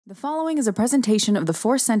The following is a presentation of the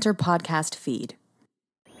ForceCenter podcast feed.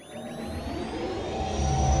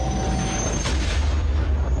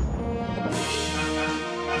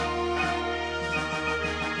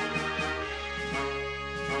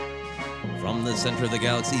 From the center of the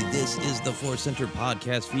galaxy, this is the ForceCenter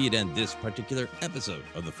podcast feed, and this particular episode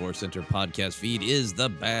of the ForceCenter podcast feed is the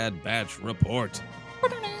Bad Batch Report.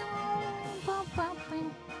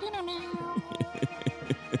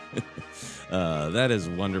 That is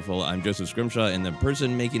wonderful. I'm Joseph Scrimshaw, and the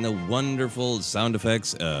person making the wonderful sound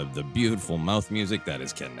effects, the beautiful mouth music, that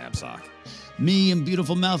is Ken Napzok. Me and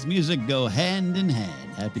beautiful mouth music go hand in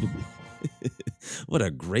hand. Happy to be. What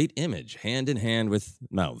a great image, hand in hand with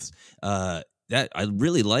mouths. That I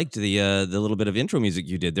really liked the little bit of intro music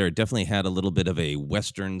you did there. It definitely had a little bit of a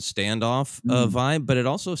Western standoff vibe, but it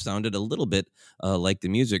also sounded a little bit like the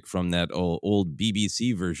music from that old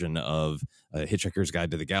BBC version of Hitchhiker's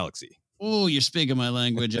Guide to the Galaxy. Oh, you're speaking my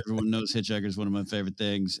language. Everyone knows Hitchhiker is one of my favorite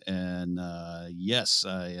things, and yes,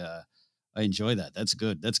 I enjoy that. That's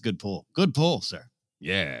good. That's a good pull. Good pull, sir.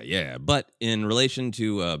 Yeah. But in relation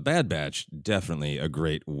to Bad Batch, definitely a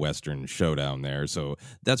great Western showdown there. So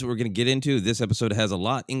that's what we're going to get into. This episode has a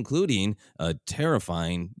lot, including a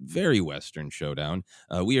terrifying, very Western showdown.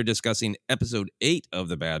 We are discussing episode 8 of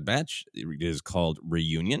the Bad Batch. It is called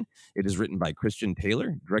Reunion. It is written by Christian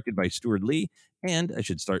Taylor, directed by Stuart Lee. And I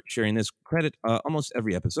should start sharing this credit almost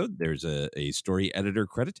every episode. There's a story editor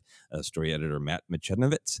credit, story editor Matt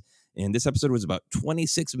Michenovitz. And this episode was about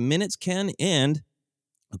 26 minutes, Ken, and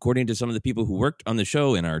according to some of the people who worked on the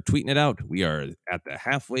show and are tweeting it out, we are at the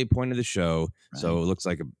halfway point of the show. Right. So it looks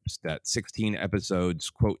like that 16 episodes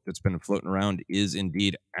quote that's been floating around is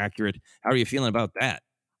indeed accurate. How are you feeling about that?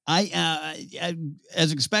 I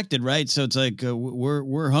as expected, right? So it's like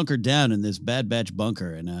we're hunkered down in this Bad Batch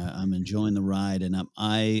bunker, and I'm enjoying the ride, and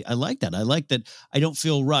I like that. I like that I don't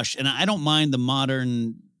feel rushed, and I don't mind the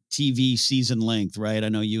modern TV season length, right? I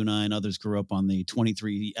know you and I and others grew up on the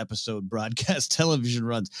 23 episode broadcast television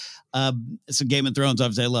runs. So Game of Thrones,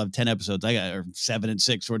 obviously I love 10 episodes. I got 7 and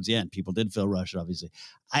 6 towards the end. People did feel rushed, obviously.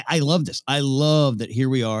 I love this. I love that here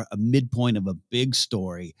we are, a midpoint of a big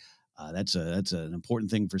story. That's an important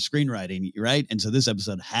thing for screenwriting, right? And so this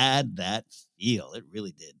episode had that feel. It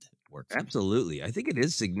really did work. Absolutely. I think it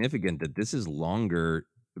is significant that this is longer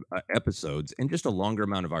episodes and just a longer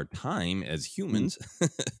amount of our time as humans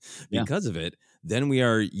because of it than we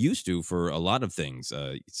are used to for a lot of things.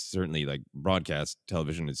 Certainly like broadcast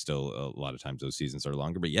television is still a lot of times those seasons are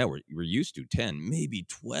longer, but yeah, we're used to 10, maybe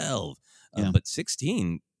 12, but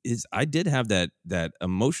 16 is, I did have that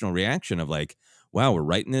emotional reaction of like, wow, we're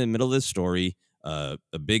right in the middle of this story. A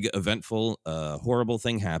big eventful, horrible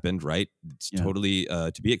thing happened, right? It's totally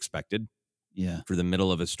to be expected for the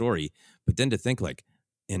middle of a story. But then to think like,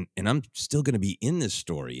 and I'm still going to be in this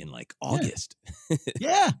story in like August.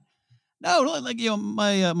 No, like, you know,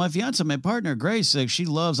 my fiance, my partner, Grace, she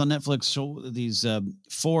loves on Netflix these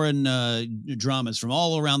foreign dramas from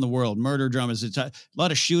all around the world, murder dramas. It's a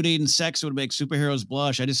lot of shooting, sex would make superheroes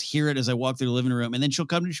blush. I just hear it as I walk through the living room. And then she'll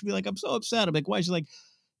come and she'll be like, I'm so upset. I'm like, why? She's like,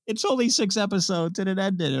 it's only 6 episodes and it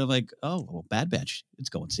ended. And I'm like, oh, well, Bad Batch. It's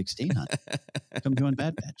going 16, huh? Come join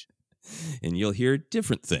Bad Batch. And you'll hear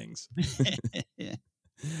different things.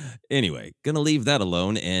 Anyway, gonna leave that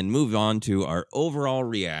alone and move on to our overall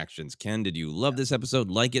reactions. Ken, did you love this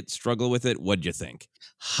episode? Like it? Struggle with it? What'd you think?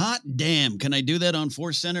 Hot damn. Can I do that on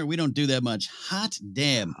ForceCenter? We don't do that much. Hot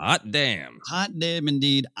damn. Hot damn. Hot damn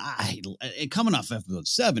indeed. Coming off episode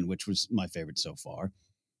 7, which was my favorite so far.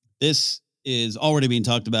 This is already being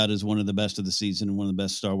talked about as one of the best of the season and one of the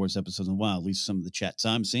best Star Wars episodes in a while, at least some of the chats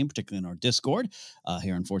I'm seeing, particularly in our Discord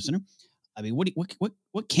here on ForceCenter. I mean,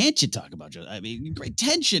 what can't you talk about? I mean, great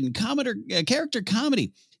tension, character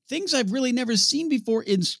comedy, things I've really never seen before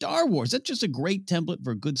in Star Wars. That's just a great template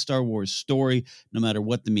for a good Star Wars story, no matter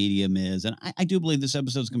what the medium is. And I do believe this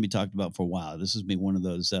episode is going to be talked about for a while. This has been one of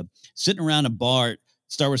those sitting around a bar,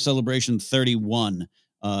 Star Wars Celebration 31,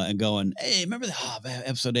 and going, hey, remember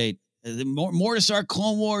episode 8? Mortis arc,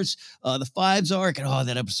 Clone Wars, the Fives arc, and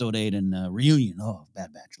that episode 8 and Reunion. Oh,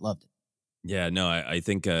 Bad Batch, loved it. Yeah, no, I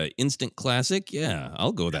think instant classic. Yeah,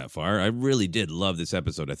 I'll go that far. I really did love this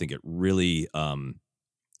episode. I think it really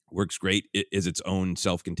works great. It is its own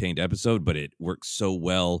self-contained episode, but it works so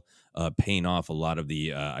well, paying off a lot of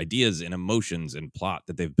the ideas and emotions and plot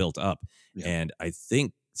that they've built up. Yeah. And I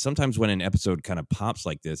think sometimes when an episode kind of pops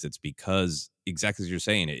like this, it's because exactly as you're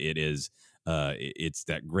saying, it's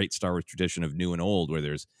that great Star Wars tradition of new and old, where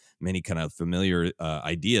there's many kind of familiar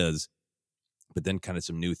ideas, but then kind of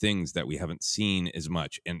some new things that we haven't seen as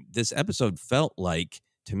much. And this episode felt like,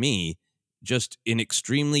 to me, just an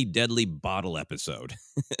extremely deadly bottle episode.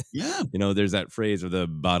 Yeah. There's that phrase of the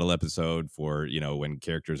bottle episode for, when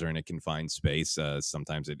characters are in a confined space.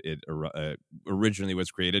 Sometimes it originally was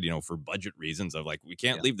created, for budget reasons of like, we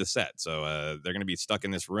can't leave the set. So they're going to be stuck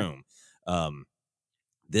in this room.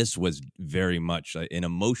 This was very much an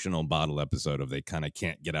emotional bottle episode of they kind of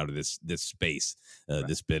can't get out of this space,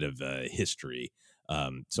 this bit of history.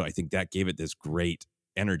 So I think that gave it this great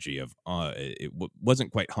energy of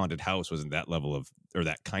wasn't quite haunted house, wasn't that level of or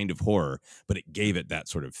that kind of horror, but it gave it that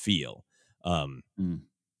sort of feel. And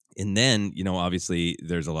then obviously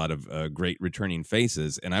there's a lot of great returning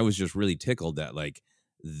faces, and I was just really tickled that like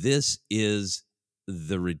this is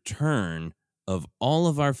the return of all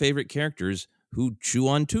of our favorite characters who chew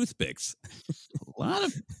on toothpicks. A lot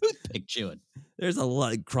of toothpick chewing. There's a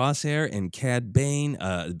lot. Crosshair and Cad Bane.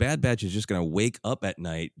 Bad Batch is just going to wake up at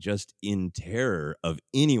night just in terror of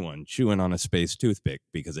anyone chewing on a space toothpick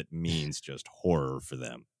because it means just horror for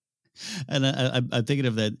them. And I'm thinking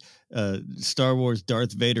of that Star Wars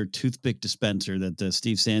Darth Vader toothpick dispenser that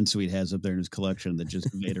Steve Sansweet has up there in his collection that just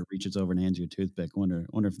Vader reaches over and hands you a toothpick. Wonder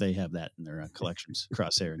if they have that in their collections,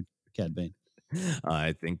 Crosshair and Cad Bane.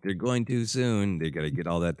 I think they're going to soon. They got to get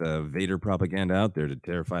all that Vader propaganda out there to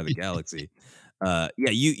terrify the galaxy.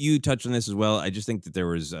 You touched on this as well. I just think that there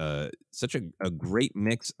was such a great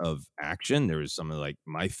mix of action. There was some of like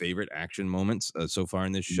my favorite action moments so far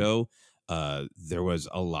in this show. There was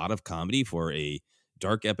a lot of comedy for a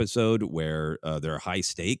dark episode where there are high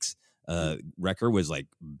stakes. Wrecker was like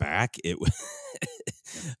back. It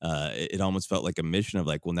almost felt like a mission of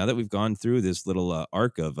like, well, now that we've gone through this little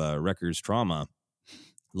arc of Wrecker's trauma,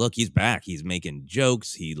 look, he's back. He's making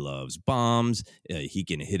jokes. He loves bombs. He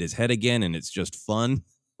can hit his head again, and it's just fun.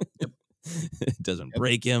 It doesn't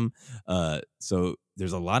break him. So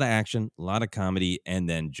there's a lot of action, a lot of comedy, and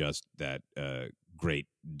then just that great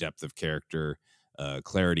depth of character,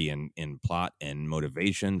 clarity in plot and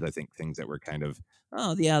motivations. I think things that were kind of,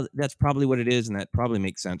 oh, yeah, that's probably what it is, and that probably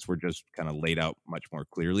makes sense. We're just kind of laid out much more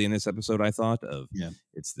clearly in this episode, I thought, of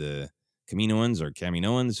it's the Kaminoans or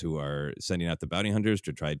Kaminoans who are sending out the bounty hunters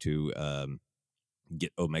to try to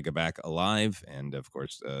get Omega back alive, and, of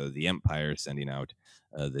course, the Empire sending out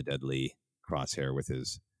the deadly Crosshair with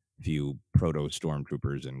his few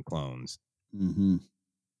proto-stormtroopers and clones. Mm-hmm.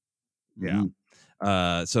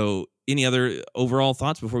 Yeah. So any other overall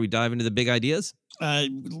thoughts before we dive into the big ideas?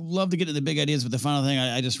 I'd love to get to the big ideas, but the final thing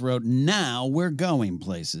I just wrote, now we're going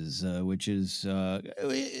places, which is,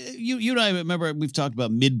 you and I remember we've talked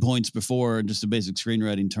about midpoints before, and just a basic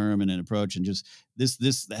screenwriting term and an approach. And just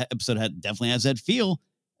this episode definitely has that feel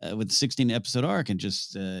with the 16 episode arc. And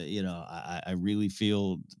just, I really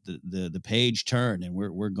feel the page turn, and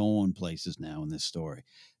we're going places now in this story,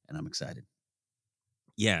 and I'm excited.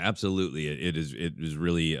 Yeah, absolutely. It is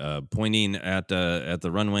really pointing at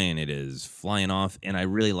the runway, and it is flying off. And I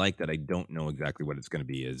really like that. I don't know exactly what it's going to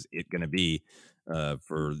be. Is it going to be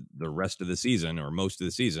for the rest of the season or most of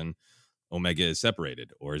the season? Omega is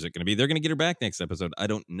separated, or is it going to be they're going to get her back next episode? I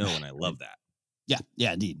don't know, and I love that.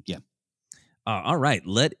 Yeah, indeed. Yeah. All right,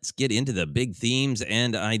 let's get into the big themes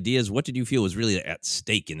and ideas. What did you feel was really at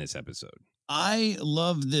stake in this episode? I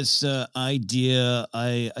love this idea.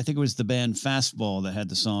 I think it was the band Fastball that had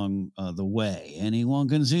the song The Way. Anyone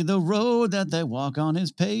can see the road that they walk on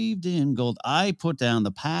is paved in gold. I put down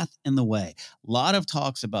the path and the way. A lot of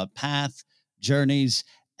talks about path, journeys,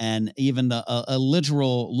 and even a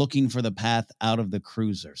literal looking for the path out of the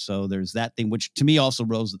cruiser. So there's that thing, which to me also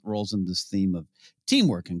rolls in this theme of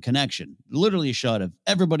teamwork and connection. Literally a shot of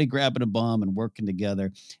everybody grabbing a bomb and working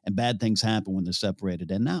together, and bad things happen when they're separated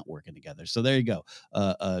and not working together. So there you go.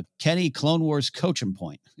 Kenny, Clone Wars coaching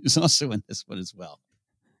point is also in this one as well.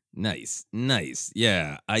 Nice.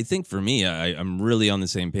 Yeah, I think for me, I'm really on the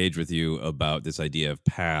same page with you about this idea of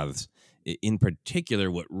paths. In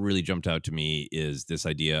particular, what really jumped out to me is this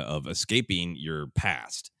idea of escaping your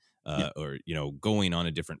past, or going on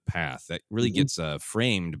a different path. That really gets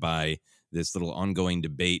framed by this little ongoing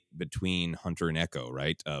debate between Hunter and Echo,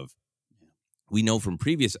 right? We know from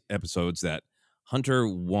previous episodes that Hunter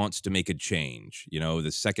wants to make a change.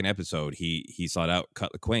 The second episode, he sought out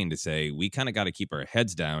Cut LaQuaine to say, we kind of got to keep our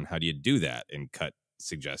heads down. How do you do that? And Cut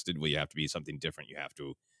suggested, well, you have to be something different. You have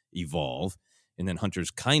to evolve. And then Hunter's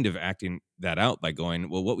kind of acting that out by going,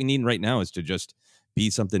 well, what we need right now is to just be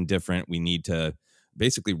something different. We need to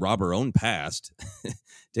basically rob our own past,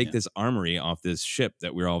 take this armory off this ship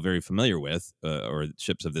that we're all very familiar with, or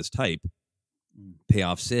ships of this type, pay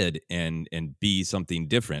off Sid, and be something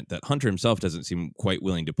different that Hunter himself doesn't seem quite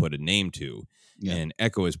willing to put a name to. Yeah. And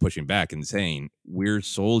Echo is pushing back and saying, we're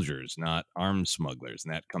soldiers, not arms smugglers.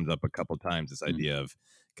 And that comes up a couple times, this idea of,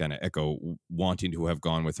 kind of echo wanting to have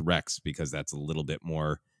gone with Rex, because that's a little bit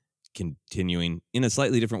more continuing in a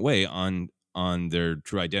slightly different way on their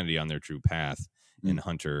true identity, on their true path, and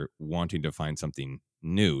Hunter wanting to find something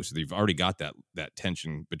new. So they've already got that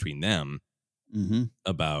tension between them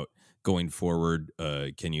about going forward.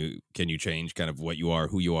 Can you change kind of what you are,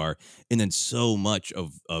 who you are? And then so much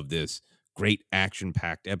of this great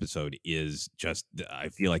action-packed episode is just, I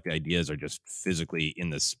feel like the ideas are just physically in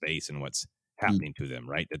the space and what's happening to them,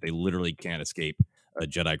 right? That they literally can't escape a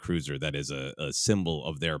Jedi cruiser that is a symbol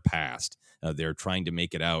of their past. They're trying to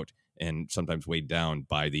make it out, and sometimes weighed down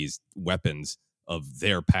by these weapons of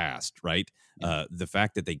their past, right? The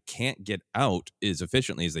fact that they can't get out as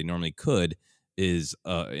efficiently as they normally could is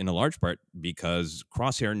in a large part because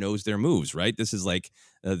Crosshair knows their moves, right? This is like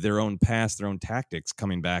their own past, their own tactics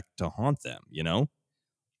coming back to haunt them, you know?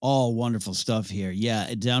 All wonderful stuff here.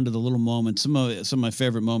 Yeah, down to the little moments. Some of my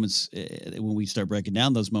favorite moments when we start breaking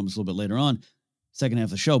down those moments a little bit later on, second half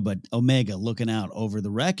of the show. But Omega looking out over the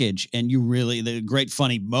wreckage, and the great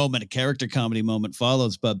funny moment, a character comedy moment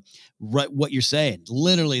follows. But right, what you're saying,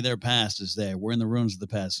 literally their past is there. We're in the ruins of the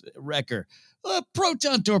past. Wrecker,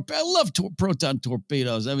 proton torpedo. I love proton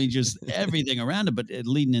torpedoes. I mean, just everything around it. But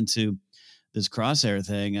leading into this Crosshair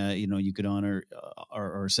thing, you could honor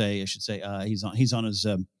or say, I should say, he's on his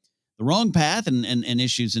the wrong path, and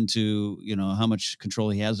issues into how much control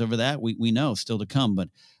he has over that. We know still to come, but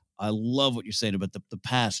I love what you're saying about the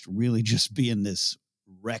past really just being this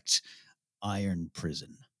wrecked iron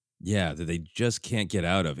prison. Yeah, that they just can't get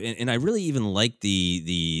out of. And I really even like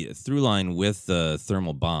the through line with the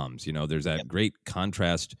thermal bombs. There's that great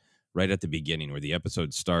contrast right at the beginning where the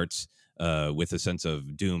episode starts with a sense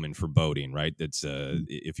of doom and foreboding, right? That's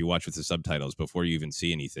if you watch with the subtitles before you even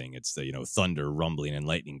see anything, it's the thunder rumbling and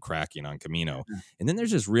lightning cracking on Camino. And then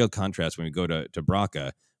there's this real contrast when we go to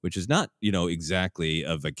Braca, which is not exactly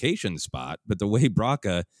a vacation spot, but the way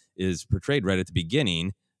Braca is portrayed right at the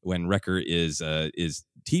beginning when Wrecker is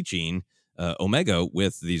teaching Omega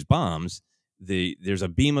with these bombs. There's a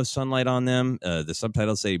beam of sunlight on them. The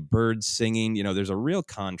subtitles say birds singing. There's a real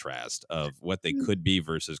contrast of what they could be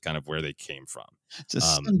versus kind of where they came from. It's a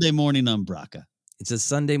Sunday morning on Braca. It's a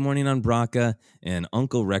Sunday morning on Braca, and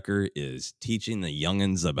Uncle Wrecker is teaching the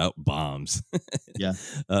youngins about bombs. Yeah.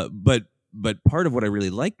 But part of what I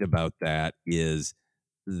really liked about that is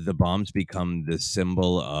the bombs become the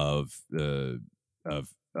symbol of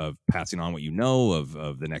passing on what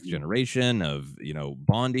of the next generation, of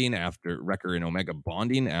bonding after Wrecker and Omega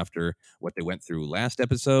bonding after what they went through last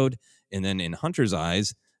episode. And then in Hunter's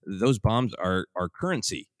eyes, those bombs are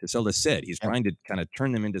currency to sell to Sid. He's trying to kind of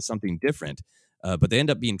turn them into something different, but they end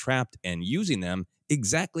up being trapped and using them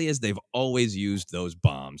exactly as they've always used those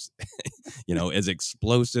bombs, as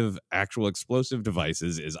actual explosive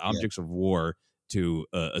devices, as objects of war to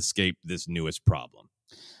escape this newest problem.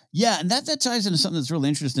 Yeah, and that ties into something that's really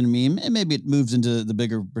interesting to me, and maybe it moves into the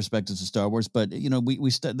bigger perspectives of Star Wars. But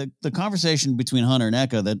the conversation between Hunter and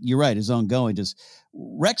Echo, that you're right, is ongoing. Just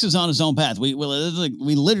Rex is on his own path. We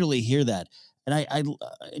literally hear that, and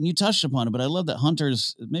and you touched upon it. But I love that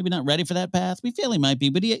Hunter's maybe not ready for that path. We feel he might be,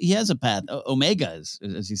 but he has a path. Omega, as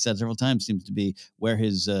he said several times, seems to be where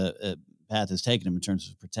his path has taken him in terms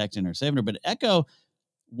of protecting or saving her. But Echo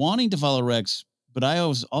wanting to follow Rex. But I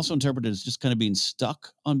always also interpret it as just kind of being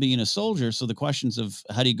stuck on being a soldier. So the questions of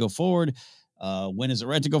how do you go forward? When is it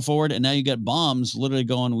right to go forward? And now you got bombs literally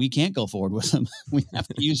going, we can't go forward with them. We have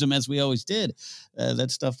to use them as we always did.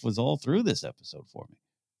 That stuff was all through this episode for me.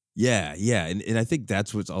 Yeah. And I think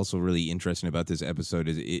that's what's also really interesting about this episode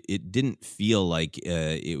is it didn't feel like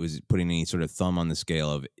it was putting any sort of thumb on the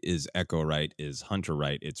scale of is Echo right? Is Hunter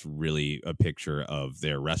right? It's really a picture of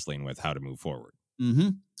their wrestling with how to move forward. Mm-hmm.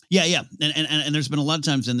 Yeah. And there's been a lot of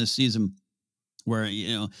times in this season where,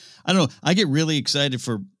 I don't know, I get really excited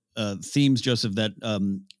for themes, Joseph, that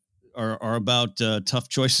are about tough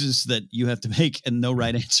choices that you have to make and no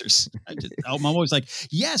right answers. I'm always like,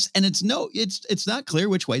 yes. And it's not clear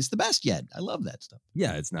which way is the best yet. I love that stuff.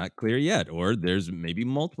 Yeah, it's not clear yet. Or there's maybe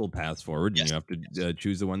multiple paths forward and you have to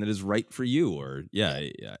choose the one that is right for you. Or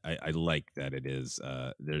I like that it is.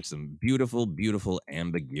 There's some beautiful, beautiful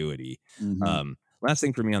ambiguity. Mm-hmm. Last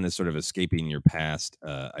thing for me on this sort of escaping your past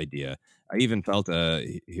idea, I even felt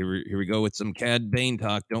here we go with some Cad Bane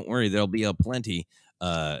talk. Don't worry, there'll be a plenty.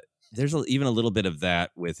 There's even a little bit of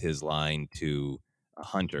that with his line to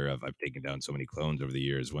Hunter of I've taken down so many clones over the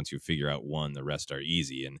years. Once you figure out one, the rest are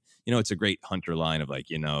easy. And it's a great Hunter line of like,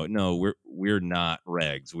 no, we're not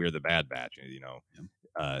regs, we're the Bad Batch.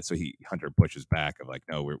 So Hunter pushes back of like,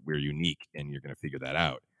 no, we're unique, and you're going to figure that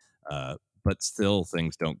out. But still,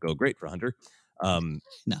 things don't go great for Hunter.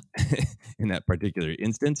 No. in that particular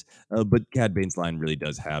instance. But Cad Bane's line really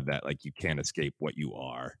does have that, like, you can't escape what you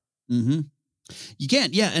are. Mm-hmm. You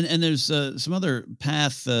can't, yeah, and there's some other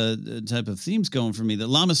path type of themes going for me. The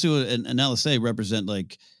Lamasu and LSA represent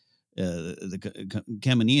like the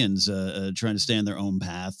Kamenians trying to stay on their own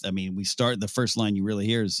path. I mean, we start the first line you really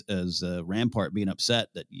hear is Rampart being upset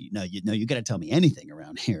that you got to tell me anything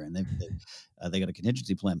around here, and they got a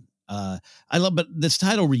contingency plan. I love, but this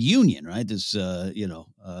title reunion, right? This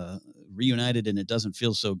reunited and it doesn't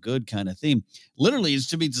feel so good kind of theme. Literally, it's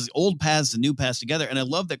to be this old paths and new paths together, and I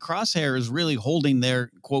love that Crosshair is really holding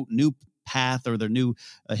their quote new path or their new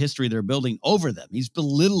history they're building over them. He's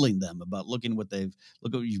belittling them about look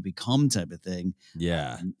what you've become type of thing.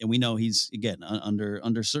 Yeah. And we know he's again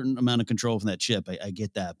under certain amount of control from that chip. I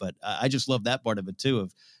get that, but I just love that part of it too.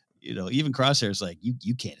 Of even Crosshair's like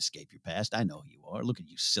you can't escape your past. I know who you are. Look at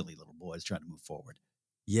you, silly little boys trying to move forward.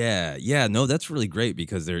 Yeah. No, that's really great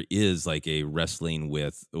because there is like a wrestling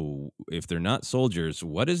with, if they're not soldiers,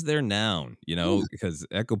 what is their noun? Because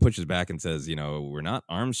Echo pushes back and says, we're not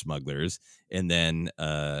arms smugglers. And then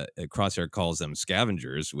Crosshair calls them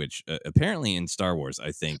scavengers, which apparently in Star Wars,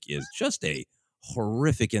 I think is just a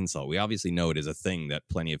horrific insult. We obviously know it is a thing that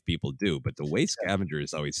plenty of people do, but the way scavenger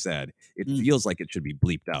is always said, it feels like it should be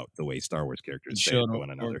bleeped out the way Star Wars characters say it to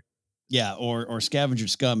one another. Yeah, or Scavenger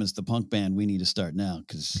Scum is the punk band we need to start now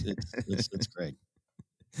because it's great.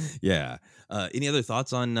 Yeah. Any other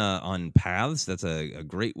thoughts on paths? That's a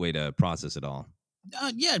great way to process it all.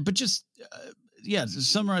 Yeah, but just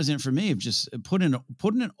summarizing it for me, just putting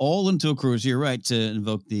it all into a cruise. You're right to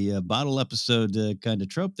invoke the bottle episode kind of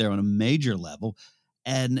trope there on a major level,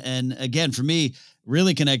 and again for me,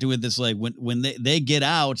 really connected with this like when they get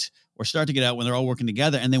out. Or start to get out when they're all working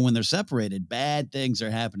together, and then when they're separated, bad things are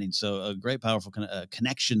happening. So a great, powerful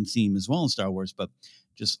connection theme as well in Star Wars, but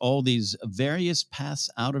just all these various paths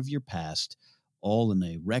out of your past, all in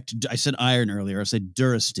a wrecked. I said iron earlier. I said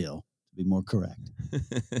Durasteel to be more correct.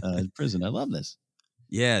 Prison. I love this.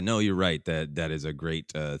 Yeah, no, you're right. That is a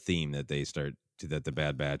great theme that they start to that the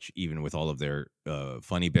Bad Batch, even with all of their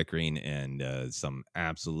funny bickering and some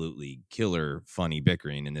absolutely killer funny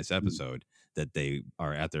bickering in this episode. That they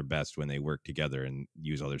are at their best when they work together and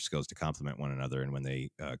use all their skills to complement one another. And when they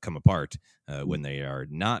come apart, when they are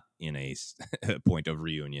not in a point of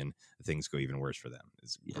reunion, things go even worse for them.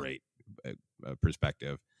 It's great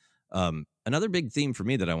perspective. Another big theme for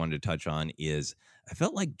me that I wanted to touch on is I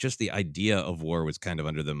felt like just the idea of war was kind of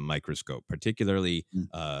under the microscope, particularly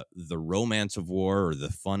the romance of war or the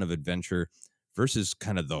fun of adventure versus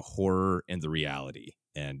kind of the horror and the reality.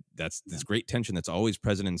 And that's this great tension that's always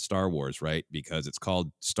present in Star Wars, right? Because it's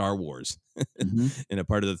called Star Wars. And a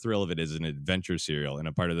part of the thrill of it is an adventure serial. And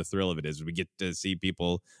a part of the thrill of it is we get to see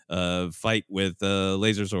people fight with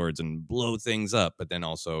laser swords and blow things up. But then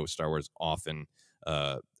also Star Wars often,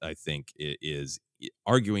 I think, is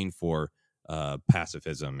arguing for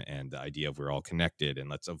pacifism and the idea of we're all connected and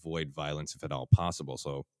let's avoid violence if at all possible.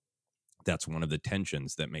 So that's one of the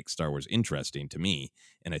tensions that makes Star Wars interesting to me.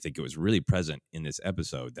 And I think it was really present in this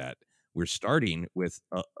episode that we're starting with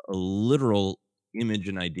a literal image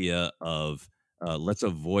and idea of let's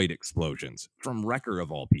avoid explosions from Wrecker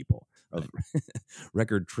of all people, of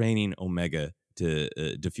Wrecker training Omega to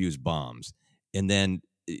defuse bombs. And then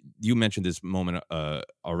you mentioned this moment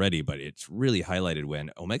already, but it's really highlighted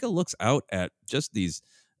when Omega looks out at just these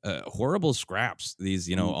horrible scraps,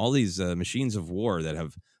 these, all these machines of war that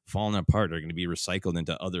have fallen apart are going to be recycled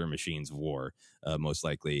into other machines of war, most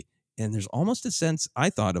likely. And there's almost a sense, I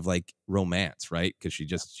thought, of like romance, right? Because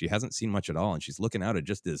she hasn't seen much at all, and she's looking out at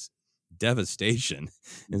just this devastation.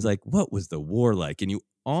 And it's like, what was the war like? And you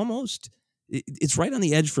almost, it's right on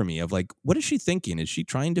the edge for me of like, what is she thinking? Is she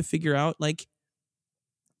trying to figure out like,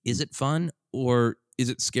 is it fun or is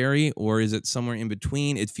it scary or is it somewhere in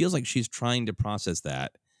between? It feels like she's trying to process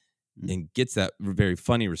that and gets that very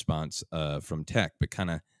funny response from Tech, but kind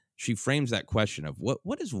of she frames that question of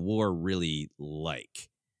what is war really like?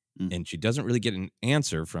 And she doesn't really get an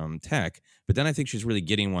answer from Tech, but then I think she's really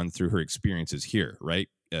getting one through her experiences here, right?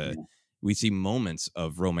 We see moments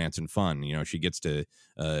of romance and fun. She gets to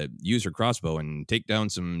use her crossbow and take down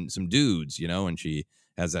some dudes, and she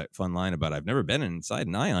has that fun line about, I've never been inside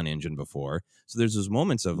an ion engine before. So there's those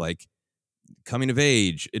moments of like coming of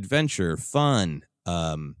age, adventure, fun.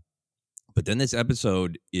 But then this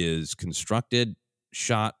episode is constructed,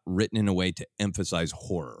 shot, written in a way to emphasize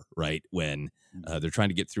horror, right? When they're trying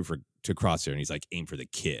to get through to Crosshair, and he's like, aim for the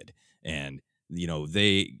kid. And,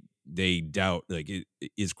 they doubt, like,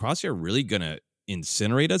 is Crosshair really going to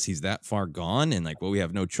incinerate us? He's that far gone. And like, well, we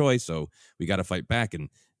have no choice. So we got to fight back. And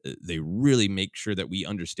they really make sure that we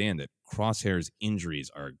understand that Crosshair's injuries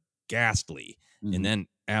are ghastly. Mhm. And then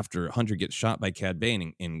after Hunter gets shot by Cad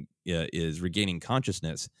Bane and is regaining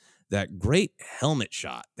consciousness, that great helmet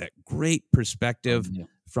shot, that great perspective Yeah.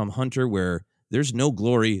 from Hunter where there's no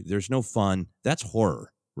glory, there's no fun. That's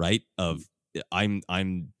horror, right? Of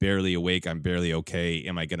I'm barely awake, I'm barely okay.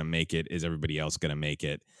 Am I going to make it? Is everybody else going to make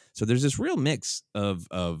it? So there's this real mix of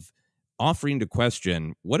offering to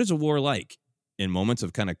question what is a war like in moments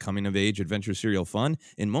of kind of coming of age adventure serial fun,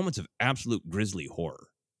 in moments of absolute grisly horror.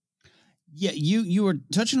 Yeah, you were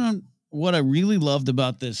touching on what I really loved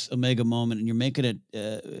about this Omega moment, and you're making it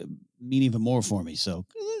mean even more for me. So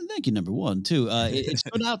thank you, number one, too. It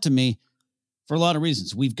stood out to me for a lot of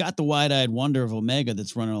reasons. We've got the wide-eyed wonder of Omega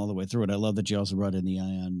that's running all the way through it. I love that you also brought in the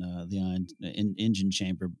ion engine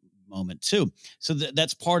chamber moment too. So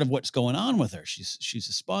that's part of what's going on with her. She's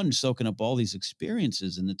a sponge soaking up all these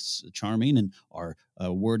experiences, and it's charming and our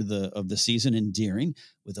word of the season, endearing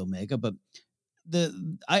with Omega. But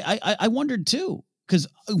I wondered too, because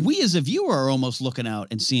we as a viewer are almost looking out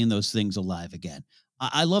and seeing those things alive again.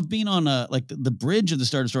 I love being on like the bridge of the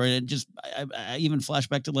Star Destroyer, and just I even flash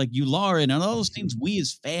back to like Yularen and all those things we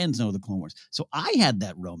as fans know of the Clone Wars. So I had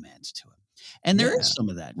that romance to it, and there is some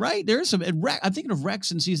of that, right? There is some. I'm thinking of Rex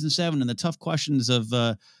in season 7 and the tough questions of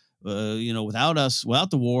without us, without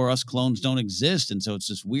the war, us clones don't exist, and so it's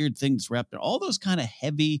this weird thing that's wrapped in all those kind of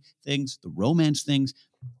heavy things, the romance things,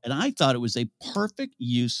 and I thought it was a perfect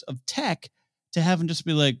use of tech to have him just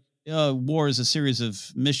be like, war is a series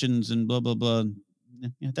of missions and blah blah blah.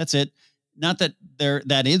 Yeah, that's it. Not that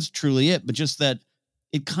that is truly it, but just that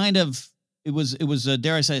it kind of it was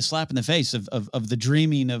dare I say a slap in the face of the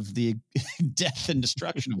dreaming of the death and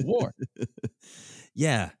destruction of war.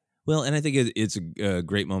 Yeah. Well, and I think it's a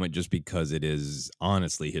great moment just because it is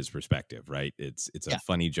honestly his perspective, right? It's a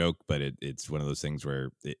funny joke, but it's one of those things where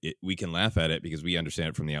we can laugh at it because we understand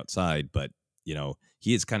it from the outside. But,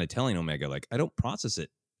 he is kind of telling Omega, like, I don't process it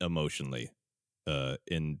emotionally.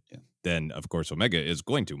 Then, of course, Omega is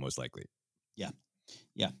going to most likely. Yeah.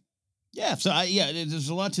 So, there's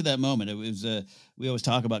a lot to that moment. It was we always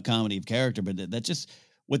talk about comedy of character, but that just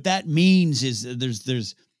what that means is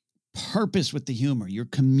there's purpose with the humor. You're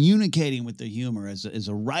communicating with the humor as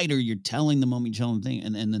a writer. You're telling the moment, you're telling the thing,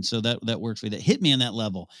 and then so that works for me. That hit me on that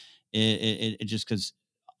level. It just because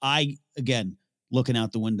I again looking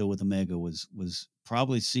out the window with Omega was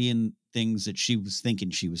probably seeing things that she was thinking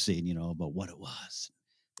she was seeing, about what it was.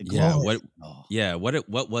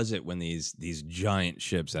 What was it when these giant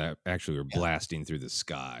ships actually were blasting through the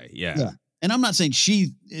sky? Yeah. And I'm not saying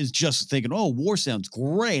she is just thinking, "Oh, war sounds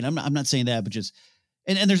great." I'm not saying that, but just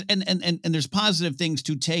and there's positive things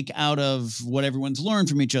to take out of what everyone's learned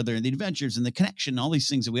from each other and the adventures and the connection, all these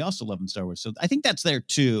things that we also love in Star Wars. So I think that's there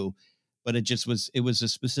too, but it was a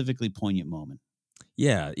specifically poignant moment.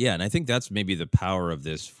 Yeah, and I think that's maybe the power of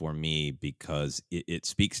this for me because it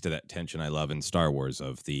speaks to that tension I love in Star Wars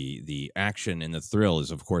of the action and the thrill is,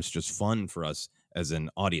 of course, just fun for us as an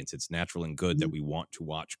audience. It's natural and good that we want to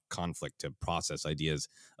watch conflict, to process ideas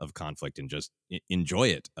of conflict and just enjoy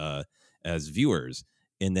it as viewers.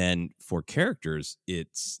 And then for characters,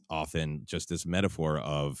 it's often just this metaphor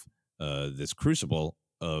of this crucible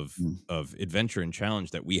of adventure and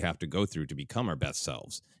challenge that we have to go through to become our best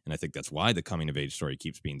selves. And I think that's why the coming of age story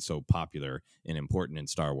keeps being so popular and important in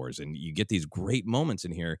Star Wars. And you get these great moments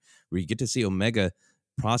in here where you get to see Omega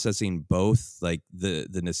processing both like the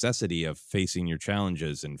necessity of facing your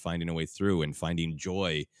challenges and finding a way through and finding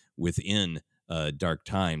joy within dark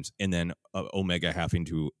times. And then Omega having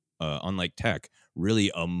to, unlike Tech,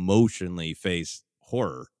 really emotionally face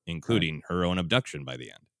horror, including her own abduction by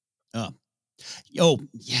the end. Oh,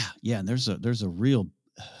 yeah. And there's a real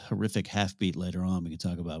horrific half beat later on we can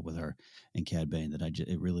talk about with her and Cad Bane that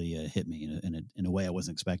it really hit me in a way I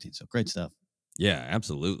wasn't expecting. So great stuff. Yeah,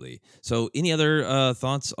 absolutely. So any other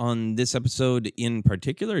thoughts on this episode in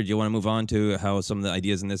particular? Or do you want to move on to how some of the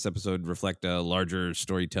ideas in this episode reflect a larger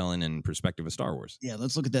storytelling and perspective of Star Wars? Yeah,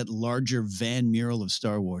 let's look at that larger van mural of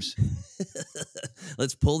Star Wars.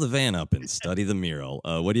 Let's pull the van up and study the mural.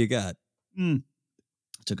 What do you got?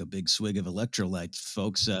 Took a big swig of electrolyte,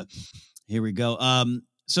 folks. Here we go.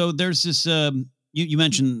 So there's this, you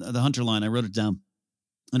mentioned the Hunter line. I wrote it down.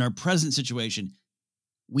 In our present situation,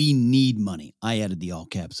 we need money. I added the all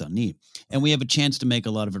caps on need. And we have a chance to make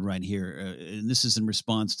a lot of it right here. And this is in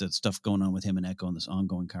response to stuff going on with him and Echo in this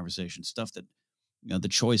ongoing conversation, stuff that, the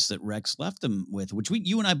choice that Rex left them with, which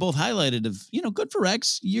you and I both highlighted of, good for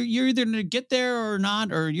Rex. You're either going to get there or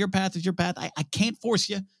not, or your path is your path. I can't force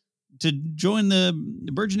you to join the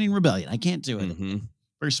burgeoning rebellion. I can't do it.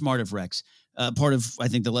 Very smart of Rex. part of, I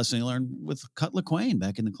think, the lesson I learned with Cutler Quain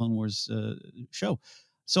back in the Clone Wars show.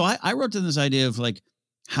 So I wrote to this idea of like,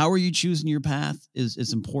 how are you choosing your path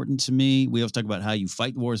is important to me. We always talk about how you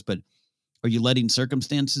fight wars, but are you letting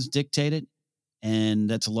circumstances dictate it? And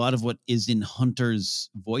that's a lot of what is in Hunter's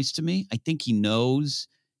voice to me. I think he knows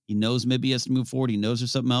maybe he has to move forward. He knows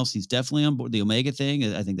there's something else. He's definitely on board the Omega thing.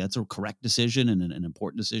 I think that's a correct decision and an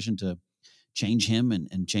important decision to change him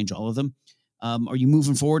and change all of them. Are you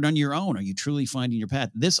moving forward on your own? Are you truly finding your path?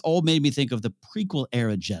 This all made me think of the prequel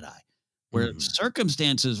era Jedi, where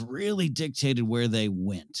circumstances really dictated where they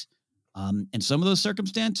went. And some of those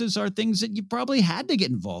circumstances are things that you probably had to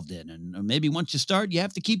get involved in. And maybe once you start, you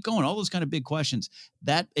have to keep going. All those kind of big questions.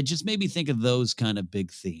 That it just made me think of those kind of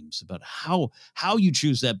big themes about how you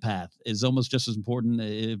choose that path is almost just as important,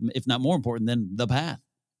 if not more important, than the path.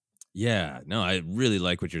 Yeah, no, I really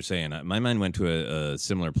like what you're saying. My mind went to a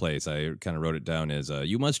similar place. I kind of wrote it down as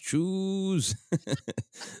you must choose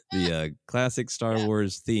the classic Star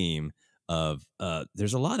Wars theme of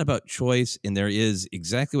there's a lot about choice, and there is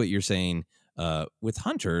exactly what you're saying with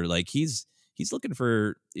Hunter. Like he's looking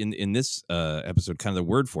for in this episode kind of the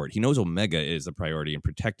word for it. He knows Omega is the priority in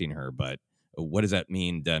protecting her, but what does that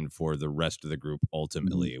mean then for the rest of the group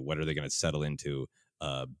ultimately? What are they going to settle into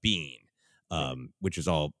being? Which is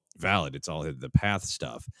all valid. It's all the path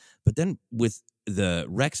stuff. But then with the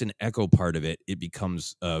Rex and Echo part of it, it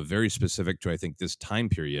becomes very specific to, I think, this time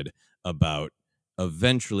period about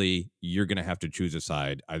eventually you're going to have to choose a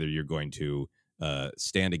side. Either you're going to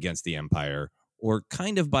stand against the Empire, or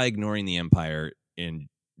kind of by ignoring the Empire and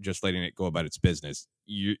just letting it go about its business,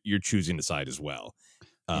 you're choosing a side as well.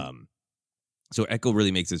 So Echo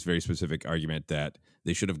really makes this very specific argument that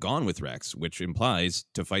they should have gone with Rex, which implies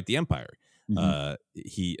to fight the Empire.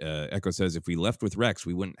 Echo says if we left with Rex,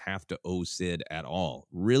 we wouldn't have to owe Sid at all.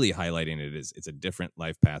 Really highlighting it is it's a different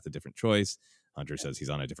life path, a different choice. Hunter says he's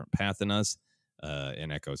on a different path than us.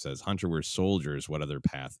 And Echo says, Hunter, we're soldiers. What other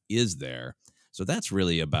path is there? So that's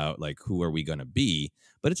really about like, who are we going to be?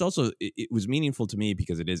 But it's also, it was meaningful to me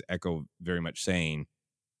because it is Echo very much saying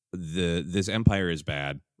this Empire is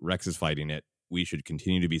bad. Rex is fighting it. We should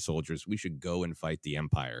continue to be soldiers. We should go and fight the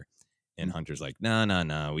Empire. And Hunter's like,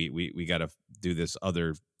 no. We got to do this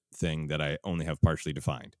other thing that I only have partially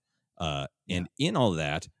defined. And in all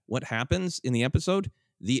that, what happens in the episode?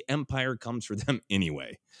 The Empire comes for them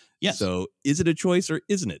anyway. Yes. So is it a choice or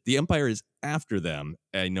isn't it? The Empire is after them.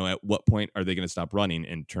 And at what point are they going to stop running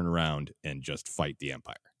and turn around and just fight the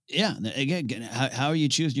Empire? Yeah. Again, how are you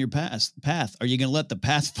choosing your path? Are you going to let the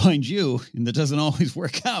path find you? And that doesn't always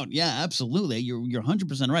work out. Yeah, absolutely. You're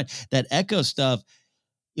 100% right. That Echo stuff.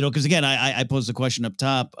 Because again, I posed the question up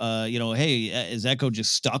top, hey, is Echo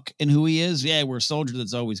just stuck in who he is? Yeah, we're a soldier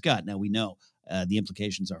that's always got. Now we know the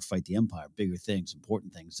implications are fight the Empire, bigger things,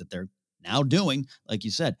 important things that they're now doing, like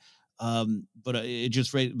you said. But it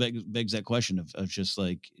just begs that question of just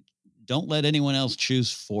like, don't let anyone else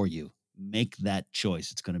choose for you. Make that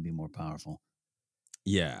choice. It's going to be more powerful.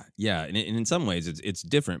 Yeah. And in some ways it's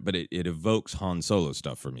different, but it evokes Han Solo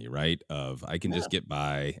stuff for me, right? Of I can just get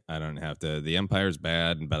by. I don't have to. The Empire's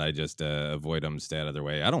bad, but I just avoid them, stay out of their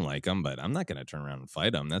way. I don't like them, but I'm not going to turn around and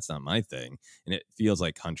fight them. That's not my thing. And it feels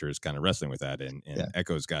like Hunter is kind of wrestling with that. And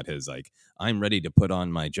Echo's got his like, I'm ready to put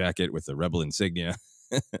on my jacket with the rebel insignia.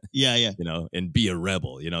 Yeah. And be a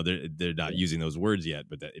rebel. They're not using those words yet,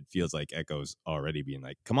 but it feels like Echo's already being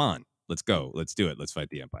like, come on. Let's go. Let's do it. Let's fight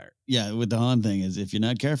the Empire. Yeah, with the Han thing is if you're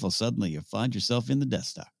not careful, suddenly you find yourself in the Death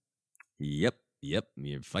Star. Yep.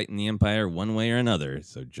 You're fighting the Empire one way or another,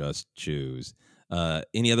 so just choose.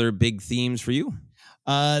 Any other big themes for you?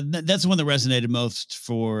 That's the one that resonated most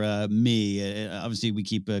for me. Obviously, we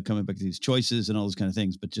keep coming back to these choices and all those kind of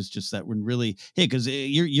things, but just that one really hit because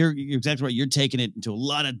you're exactly right. You're taking it into a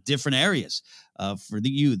lot of different areas for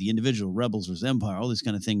the individual, rebels versus empire, all these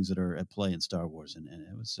kind of things that are at play in Star Wars, and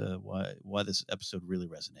it was why this episode really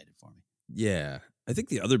resonated for me. Yeah. I think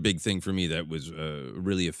the other big thing for me that was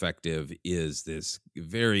really effective is this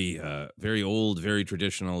very, very old, very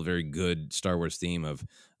traditional, very good Star Wars theme of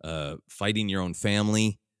fighting your own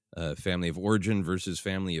family, family of origin versus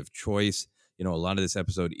family of choice. A lot of this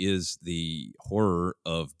episode is the horror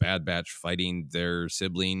of Bad Batch fighting their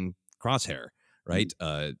sibling Crosshair, right?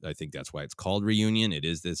 I think that's why it's called Reunion. It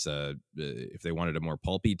is this, if they wanted a more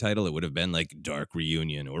pulpy title, it would have been like Dark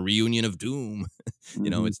Reunion or Reunion of Doom.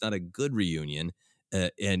 It's not a good reunion.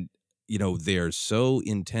 And they're so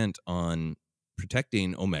intent on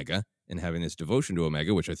protecting Omega and having this devotion to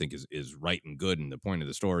Omega, which I think is right and good and the point of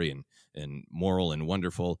the story and moral and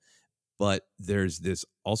wonderful. But there's this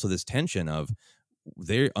tension of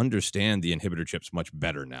they understand the inhibitor chips much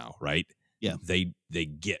better now, right? Yeah. they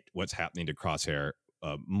get what's happening to Crosshair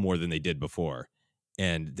more than they did before.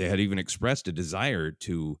 And they had even expressed a desire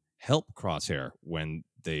to help Crosshair when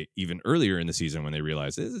they, even earlier in the season, when they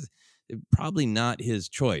realized this is probably not his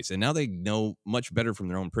choice. And now they know much better from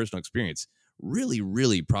their own personal experience, really,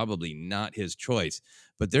 really probably not his choice.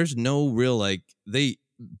 But there's no real, like, they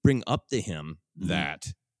bring up to him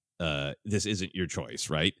that this isn't your choice,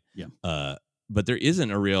 right? Yeah. But there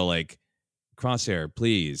isn't a real, like, Crosshair,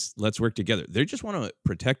 please, let's work together. They just want to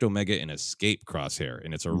protect Omega and escape Crosshair.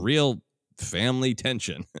 And it's a real family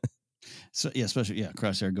tension. So yeah, especially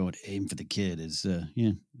Crosshair going to aim for the kid is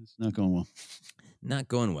it's not going well. Not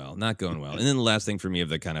going well. And then the last thing for me of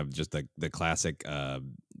the kind of just the classic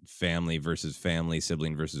family versus family,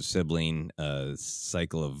 sibling versus sibling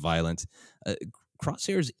cycle of violence.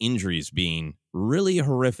 Crosshair's injuries being really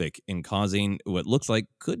horrific and causing what looks like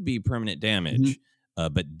could be permanent damage,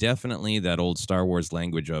 but definitely that old Star Wars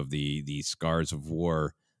language of the scars of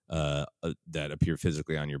war that appear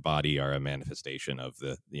physically on your body are a manifestation of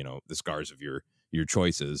the scars of your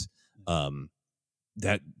choices.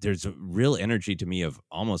 That there's a real energy to me of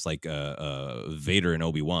almost like Vader and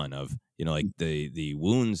Obi-Wan of, like the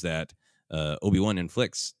wounds that Obi-Wan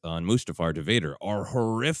inflicts on Mustafar to Vader are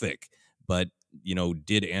horrific, but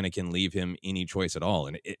did Anakin leave him any choice at all?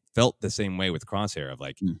 And it felt the same way with Crosshair of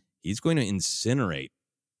like, he's going to incinerate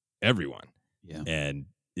everyone. Yeah. And,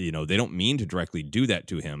 they don't mean to directly do that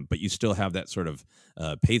to him, but you still have that sort of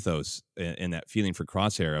pathos and that feeling for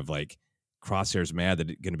Crosshair of like, Crosshair's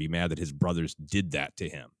going to be mad that his brothers did that to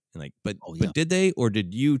him. And like, but did they, or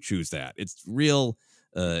did you choose that? It's real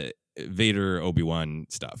Vader, Obi-Wan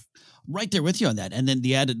stuff. Right there with you on that. And then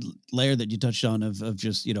the added layer that you touched on of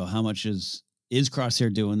just, how much is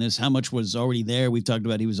Crosshair doing this? How much was already there? We've talked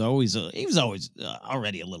about he was always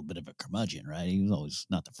already a little bit of a curmudgeon, right? He was always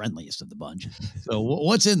not the friendliest of the bunch. So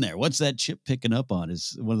what's in there? What's that chip picking up on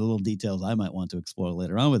is one of the little details I might want to explore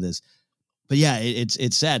later on with this. But yeah,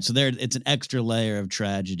 it's sad. So it's an extra layer of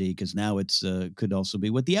tragedy because now it's could also be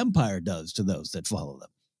what the Empire does to those that follow them.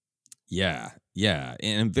 Yeah.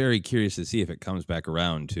 And I'm very curious to see if it comes back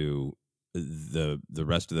around to the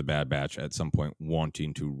rest of the Bad Batch at some point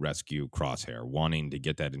wanting to rescue Crosshair, wanting to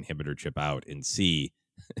get that inhibitor chip out and see,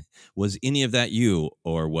 was any of that you,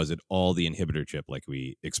 or was it all the inhibitor chip like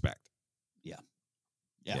we expect?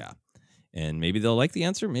 Yeah. And maybe they'll like the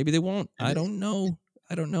answer. Maybe they won't. I don't know.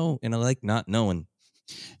 And I like not knowing.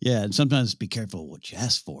 Yeah. And sometimes be careful what you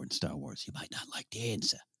ask for in Star Wars. You might not like the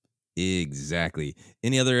answer. Exactly.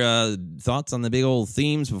 Any other thoughts on the big old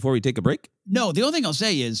themes before we take a break? No, the only thing I'll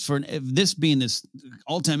say is for this being this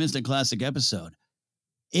all-time instant classic episode,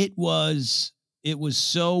 it was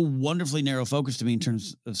so wonderfully narrow focused to me in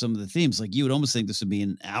terms of some of the themes. Like you would almost think this would be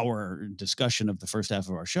an hour discussion of the first half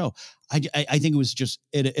of our show. I think it was just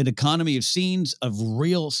an economy of scenes of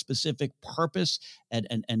real specific purpose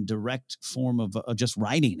and direct form of just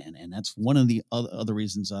writing. And that's one of the other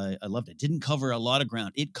reasons I loved it. It didn't cover a lot of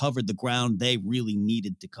ground. It covered the ground they really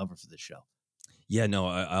needed to cover for the show. Yeah, no,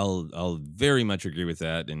 I'll very much agree with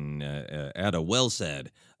that. And Ada, well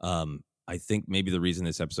said. I think maybe the reason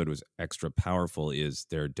this episode was extra powerful is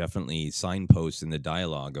there are definitely signposts in the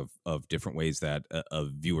dialogue of different ways that a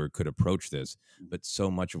viewer could approach this. But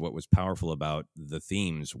so much of what was powerful about the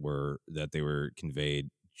themes were that they were conveyed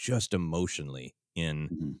just emotionally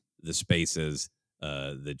in the spaces,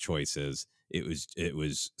 the choices. It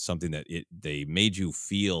was something that they made you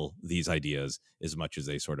feel these ideas as much as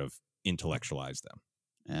they sort of intellectualized them.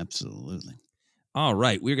 Absolutely. All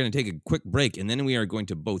right, we're going to take a quick break, and then we are going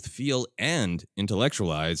to both feel and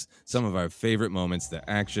intellectualize some of our favorite moments, the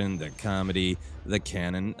action, the comedy, the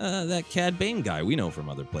canon, that Cad Bane guy we know from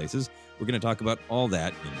other places. We're going to talk about all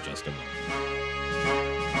that in just a moment.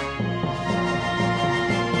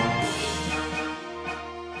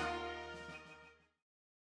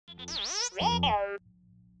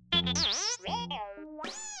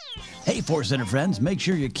 Hey, ForceCenter friends, make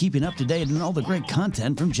sure you're keeping up to date on all the great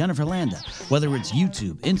content from Jennifer Landa. Whether it's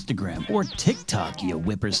YouTube, Instagram, or TikTok, you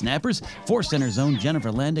whippersnappers, ForceCenter's own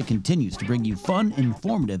Jennifer Landa continues to bring you fun,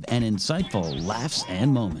 informative, and insightful laughs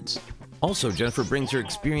and moments. Also, Jennifer brings her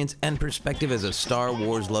experience and perspective as a Star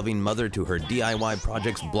Wars-loving mother to her DIY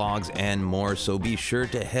projects, blogs, and more, so be sure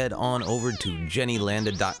to head on over to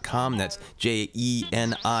JennyLanda.com, that's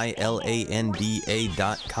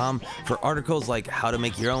JennyLanda.com, for articles like how to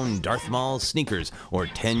make your own Darth Maul sneakers or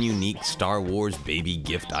 10 unique Star Wars baby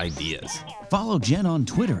gift ideas. Follow Jen on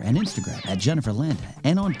Twitter and Instagram at Jennifer Landa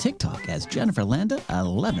and on TikTok as Jennifer Landa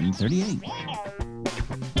 1138.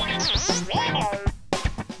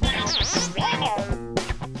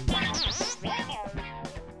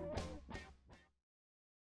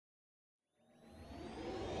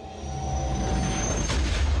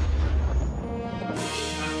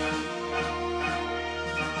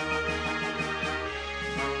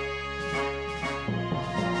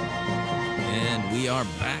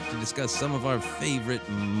 are back to discuss some of our favorite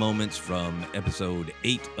moments from episode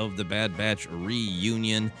 8 of the Bad Batch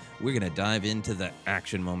reunion. We're going to dive into the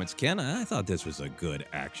action moments. Ken, I thought this was a good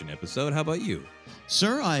action episode. How about you?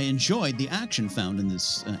 Sir, I enjoyed the action found in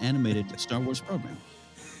this animated Star Wars program.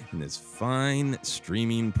 In this fine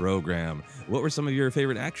streaming program, what were some of your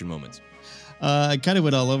favorite action moments? I kind of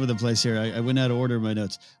went all over the place here. I went out of order in my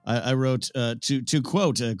notes. I wrote, to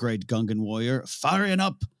quote a great Gungan warrior, firing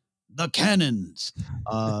up the cannons.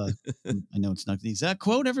 I know it's not the exact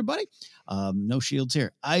quote, everybody. No shields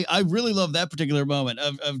here. I really love that particular moment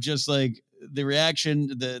of just like the reaction,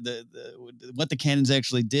 the what the cannons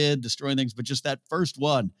actually did, destroying things, but just that first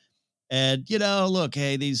one. And, look,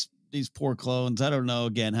 hey, these poor clones, I don't know,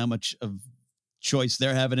 again, how much of choice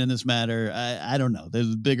they're having in this matter. I don't know.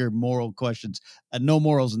 There's bigger moral questions. No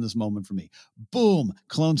morals in this moment for me. Boom,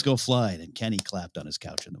 clones go flying, and Kenny clapped on his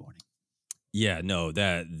couch in the morning. Yeah, no,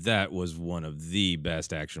 that was one of the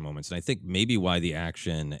best action moments. And I think maybe why the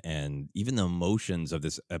action and even the emotions of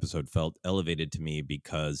this episode felt elevated to me,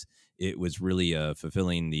 because it was really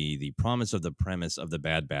fulfilling the promise of the premise of the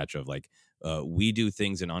Bad Batch of like, we do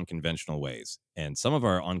things in unconventional ways. And some of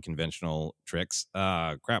our unconventional tricks,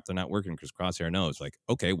 crap, they're not working because Crosshair knows, like,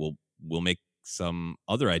 okay, we'll make some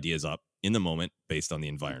other ideas up in the moment based on the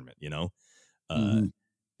environment,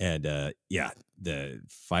 And the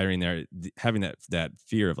firing there, having that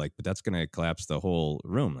fear of like, but that's going to collapse the whole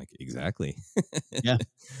room. Like, exactly. Yeah.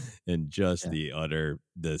 And just the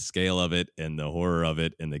scale of it and the horror of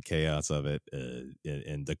it and the chaos of it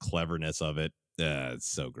and the cleverness of it.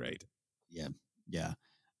 It's so great. Yeah. Yeah.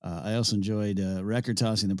 I also enjoyed Wrecker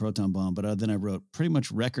tossing the proton bomb, but then I wrote pretty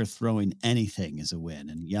much Wrecker throwing anything is a win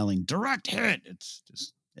and yelling direct hit.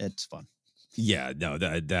 It's fun. Yeah, no,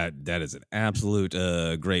 that is an absolute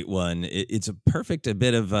great one. It's a perfect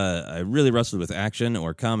bit of I really wrestled with action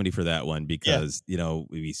or comedy for that one because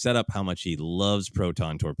we set up how much he loves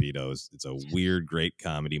proton torpedoes. It's a weird, great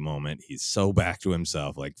comedy moment. He's so back to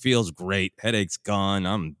himself, like feels great, headache's gone.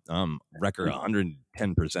 I'm Wrecker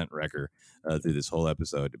 110% Wrecker through this whole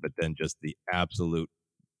episode, but then just the absolute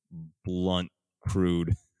blunt,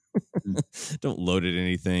 crude. Don't load it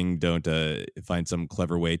anything. Don't find some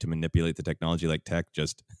clever way to manipulate the technology like tech.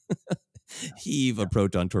 Just heave a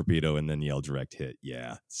proton torpedo and then yell direct hit.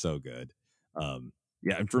 Yeah, so good.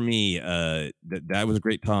 And for me, that was a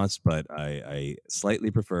great toss, but I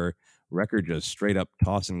slightly prefer Wrecker just straight up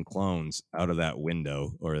tossing clones out of that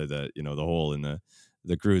window or the hole in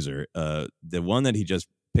the cruiser. The one that he just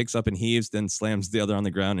picks up and heaves, then slams the other on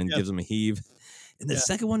the ground and gives him a heave. And the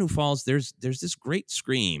second one who falls, there's this great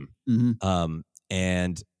scream. Mm-hmm.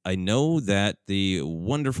 And I know that the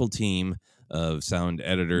wonderful team of sound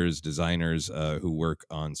editors, designers who work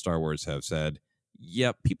on Star Wars have said,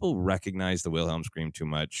 yeah, people recognize the Wilhelm scream too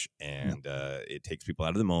much, and it takes people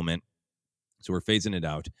out of the moment. So we're phasing it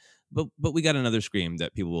out. But we got another scream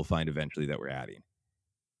that people will find eventually that we're adding.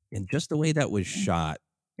 And just the way that was shot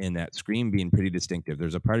and that scream being pretty distinctive,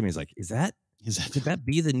 there's a part of me is like, could that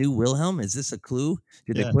be the new Wilhelm? Is this a clue?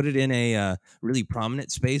 Did they put it in a really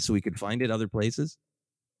prominent space so we could find it other places?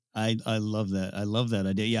 I love that. I love that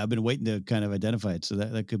idea. Yeah, I've been waiting to kind of identify it, so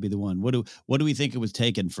that could be the one. What do we think it was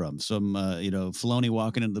taken from? Some Filoni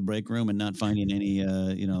walking into the break room and not finding any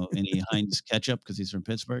any Heinz ketchup because he's from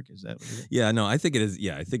Pittsburgh. Is that what it is? Yeah, no, I think it is.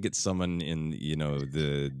 Yeah, I think it's someone in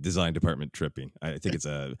the design department tripping. I think it's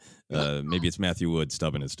maybe it's Matthew Wood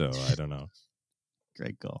stubbing his toe. I don't know.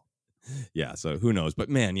 Great call. Yeah, so who knows? But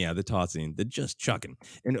man, yeah, the tossing, the just chucking.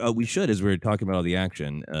 And we should, as we're talking about all the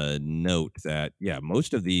action, note that,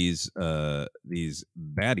 most of these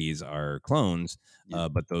baddies are clones,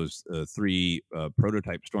 but those 3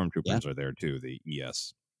 prototype stormtroopers are there too, the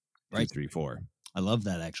ES 234. I love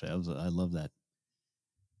that, actually. I love that.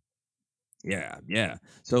 Yeah.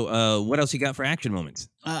 So what else you got for action moments?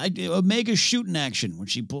 Omega shooting action when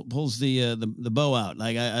she pulls the bow out.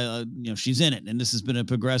 Like she's in it, and this has been a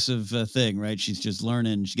progressive thing, right? She's just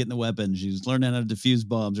learning. She's getting the weapons. She's learning how to defuse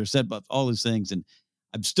bombs or set up all these things. And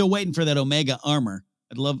I'm still waiting for that Omega armor.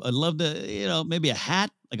 I'd love to maybe a hat,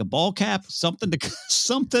 like a ball cap, some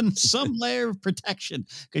layer of protection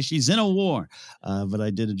because she's in a war. But I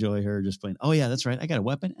did enjoy her just playing. Oh yeah, that's right. I got a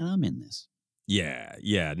weapon and I'm in this.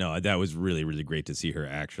 Yeah. No, that was really, really great to see her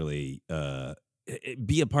actually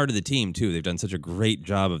be a part of the team too. They've done such a great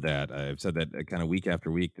job of that. I've said that kind of week after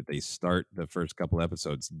week that they start the first couple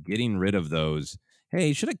episodes getting rid of those.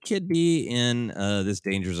 Hey, should a kid be in this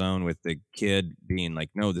danger zone with the kid being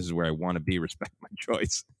like, no, this is where I want to be. Respect my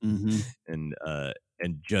choice. Mm-hmm.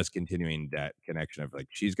 And just continuing that connection of like,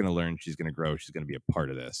 she's going to learn, she's going to grow, she's going to be a part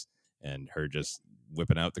of this. And her just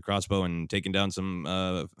whipping out the crossbow and taking down some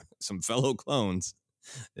fellow clones.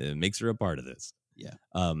 It makes her a part of this. Yeah.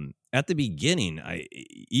 At the beginning,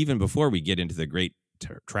 even before we get into the great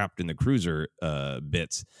trapped in the cruiser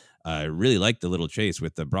bits, I really liked the little chase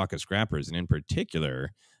with the Braca Scrappers, and in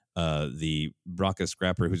particular, the Braca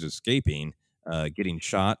Scrapper who's escaping, getting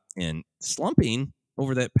shot and slumping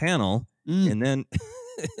over that panel, and then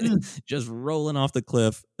just rolling off the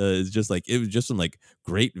cliff. Is just like, it was just some like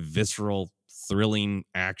great visceral, thrilling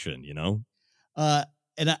action, you know.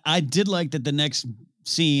 And I did like that the next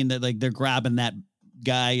scene that like they're grabbing that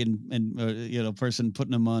guy and person,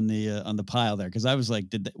 putting him on the pile there, because I was like,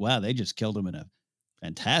 wow, they just killed him in a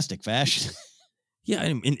fantastic fashion. Yeah,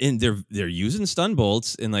 and they're using stun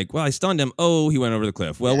bolts, and like, well, I stunned him. Oh, he went over the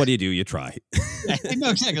cliff. Well, what do? You try. I know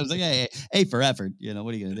exactly. I was like, hey, A for effort.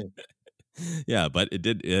 What are you gonna do? Yeah, but it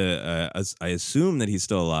did. I assume that he's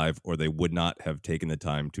still alive, or they would not have taken the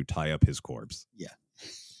time to tie up his corpse.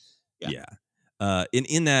 Yeah.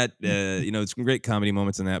 In that, it's some great comedy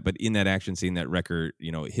moments in that, but in that action scene, that Wrecker,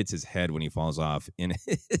 hits his head when he falls off, and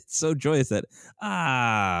it's so joyous that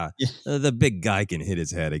the big guy can hit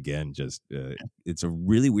his head again. Just it's a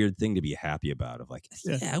really weird thing to be happy about. Of like,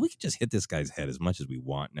 yeah, we can just hit this guy's head as much as we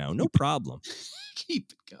want now, no problem.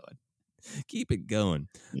 Keep it going. Keep it going.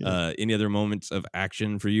 Any other moments of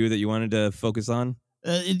action for you that you wanted to focus on?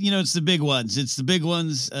 It's the big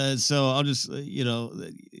ones. So I'll just,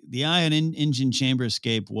 the ion engine chamber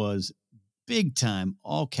escape was big time,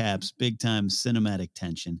 all caps, big time cinematic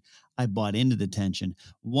tension. I bought into the tension.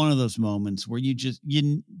 One of those moments where you just,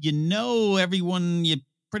 everyone, you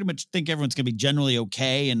pretty much think everyone's going to be generally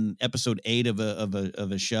okay in episode 8 of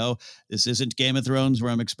a show. This isn't Game of Thrones where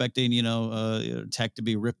I'm expecting, Tech to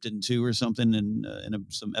be ripped in two or something in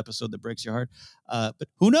some episode that breaks your heart. But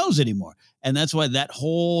who knows anymore? And that's why that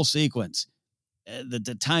whole sequence,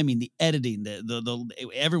 the timing, the editing, the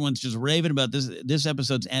everyone's just raving about this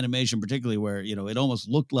episode's animation, particularly where, it almost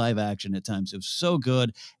looked live action at times. It was so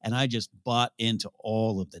good. And I just bought into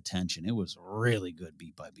all of the tension. It was really good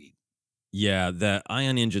beat by beat. Yeah, the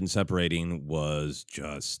ion engine separating was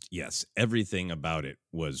just, yes, everything about it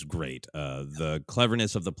was great. The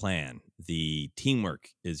cleverness of the plan, the teamwork,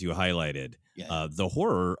 as you highlighted, the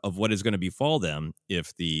horror of what is going to befall them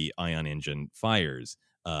if the ion engine fires.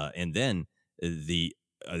 And then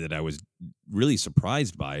that I was really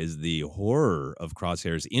surprised by is the horror of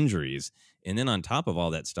Crosshair's injuries. And then on top of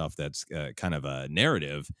all that stuff that's kind of a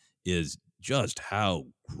narrative is just how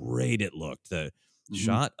great it looked. The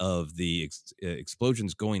shot of the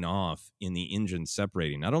explosions going off in the engine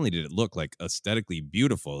separating. Not only did it look like aesthetically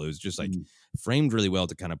beautiful, it was just like framed really well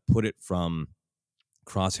to kind of put it from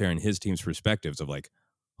Crosshair and his team's perspectives of like,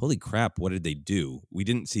 holy crap, what did they do? We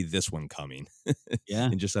didn't see this one coming.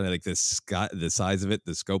 And just kind of like the size of it,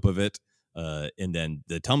 the scope of it. And then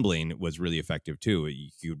the tumbling was really effective too.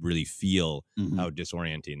 You could really feel how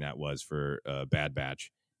disorienting that was for Bad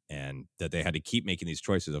Batch, and that they had to keep making these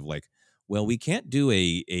choices of like, well, we can't do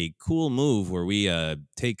a cool move where we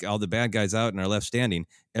take all the bad guys out and are left standing.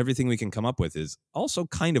 Everything we can come up with is also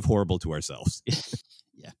kind of horrible to ourselves.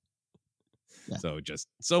 Yeah. So just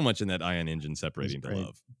so much in that ion engine separating to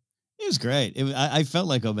love. It was great. I felt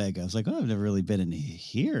like Omega. I was like, oh, I've never really been in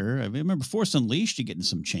here. I remember Force Unleashed, you get in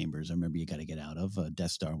some chambers. I remember you got to get out of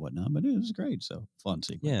Death Star and whatnot, but it was great. So fun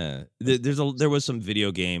sequence. Yeah, there was some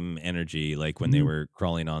video game energy, like when they were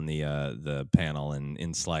crawling on the panel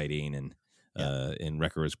and sliding, and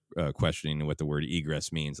Wrecker was questioning what the word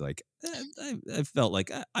egress means. Like, I felt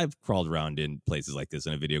like I've crawled around in places like this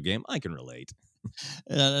in a video game. I can relate.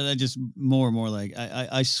 I just more and more like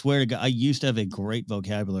I swear to God, I used to have a great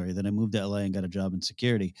vocabulary. Then I moved to LA and got a job in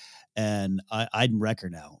security, and I'm Wrecker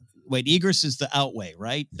now. Wait, egress is the outway,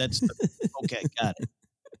 right? That's okay.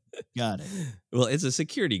 Got it. Well, as a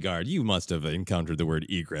security guard, you must have encountered the word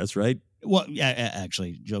egress, right? Well, yeah,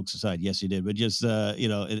 actually, jokes aside, yes, you did. But just,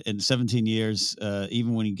 in 17 years,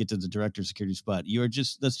 even when you get to the director of security spot, you're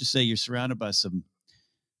just, let's just say you're surrounded by some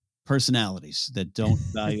personalities that don't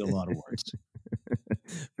value a lot of words.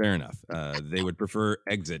 Fair enough. They would prefer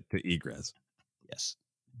exit to egress. Yes.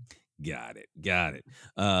 Got it.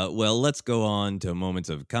 Well, let's go on to moments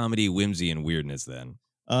of comedy, whimsy, and weirdness then.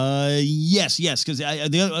 Yes, because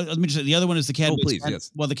the other one is the Cad Bane.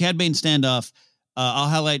 Yes. Well, the Cad Bane standoff. I'll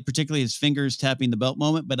highlight particularly his fingers tapping the belt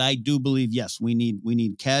moment, but I do believe yes, we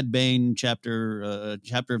need Cad Bane chapter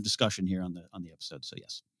of discussion here on the episode. So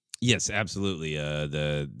yes. Yes, absolutely.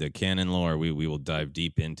 The canon lore, we will dive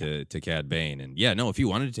deep into Cad Bane, and yeah, no, if you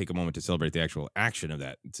wanted to take a moment to celebrate the actual action of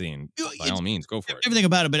that scene, by all means, go for it. Everything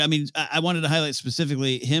about it, but I mean, I wanted to highlight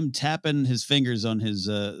specifically him tapping his fingers on his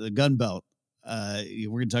the gun belt. We're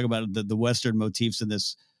going to talk about the Western motifs in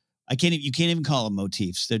this You can't even call them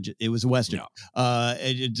motifs. It was a Western. No.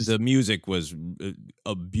 The music was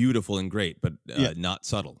beautiful and great, but not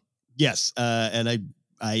subtle. Yes. And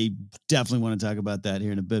I definitely want to talk about that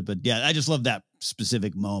here in a bit, but yeah, I just love that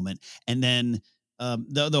specific moment. And then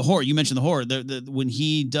the horror, you mentioned the horror, when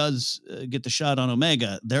he does get the shot on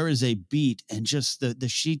Omega, there is a beat, and just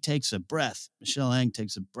she takes a breath. Michelle Ang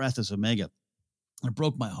takes a breath as Omega. It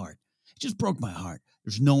broke my heart. It just broke my heart.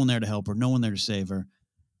 There's no one there to help her, no one there to save her.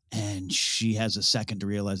 And she has a second to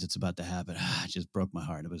realize it's about to happen. It just broke my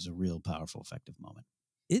heart. It was a real powerful, effective moment.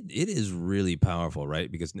 It is really powerful, right?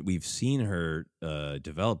 Because we've seen her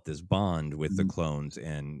develop this bond with the clones,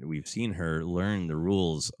 and we've seen her learn the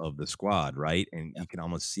rules of the squad, right? And you can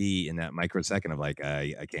almost see in that microsecond of like,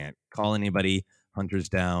 I can't call anybody. Hunter's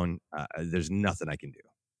down. There's nothing I can do.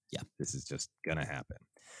 Yeah. This is just going to happen.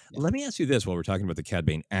 Yeah. Let me ask you this while we're talking about the Cad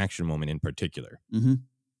Bane action moment in particular.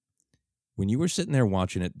 When you were sitting there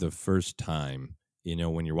watching it the first time,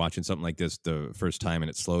 when you're watching something like this the first time and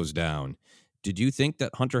it slows down, did you think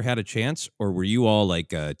that Hunter had a chance, or were you all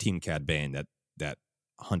like Team Cad Bane, that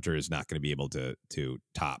Hunter is not going to be able to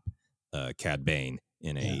top Cad Bane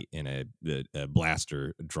in a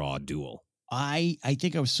blaster draw duel? I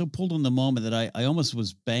think I was so pulled in the moment that I almost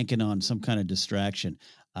was banking on some kind of distraction.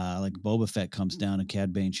 Like Boba Fett comes down and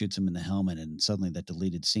Cad Bane shoots him in the helmet, and suddenly that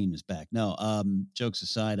deleted scene was back. No, jokes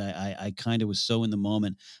aside, I kind of was so in the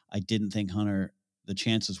moment. I didn't think Hunter, the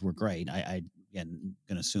chances were great. I again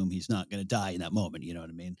going to assume he's not going to die in that moment. You know what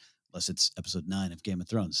I mean? Unless it's episode 9 of Game of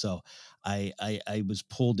Thrones. So I was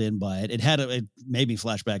pulled in by it. It made me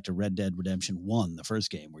flash back to Red Dead Redemption 1, the first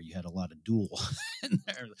game, where you had a lot of duel in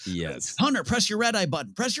there. Yes. Hunter, press your red eye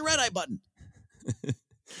button. Press your red eye button.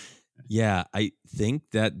 Yeah, I think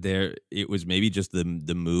that it was maybe just the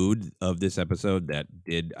mood of this episode that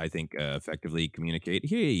did, I think, effectively communicate,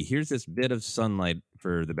 hey, here's this bit of sunlight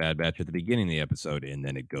for the Bad Batch at the beginning of the episode, and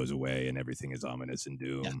then it goes away and everything is ominous and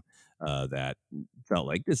doom. Yeah. That felt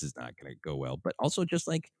like this is not going to go well. But also just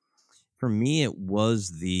like, for me, it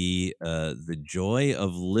was the joy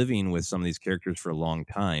of living with some of these characters for a long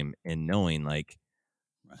time and knowing, like,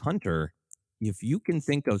 Hunter, if you can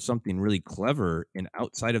think of something really clever and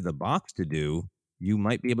outside of the box to do, you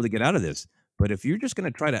might be able to get out of this. But if you're just going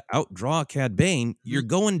to try to outdraw Cad Bane, you're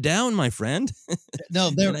going down, my friend.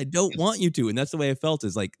 No, and I don't want you to. And that's the way I felt,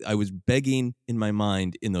 is like I was begging in my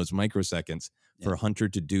mind in those microseconds for Hunter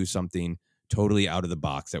to do something totally out of the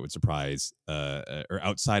box that would surprise, or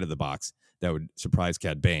outside of the box that would surprise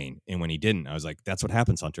Cad Bane. And when he didn't, I was like, that's what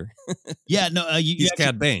happens, Hunter. Yeah, no, he's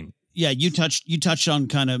Cad Bane. Yeah, you touched on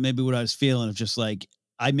kind of maybe what I was feeling of just like,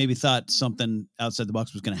 I maybe thought something outside the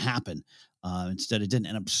box was going to happen. Instead, it didn't,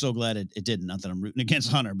 and I'm so glad it didn't. Not that I'm rooting against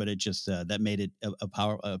Hunter, but it just that made it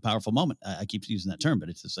a powerful moment. I keep using that term, but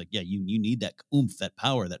it's just like, yeah, you need that oomph, that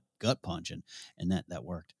power, that gut punch, and that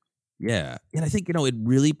worked. Yeah, and I think it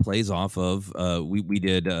really plays off of we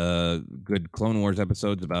did good Clone Wars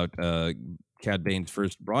episodes about Cad Bane's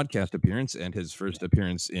first broadcast appearance and his first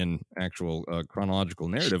appearance in actual chronological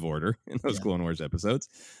narrative order in those Clone Wars episodes.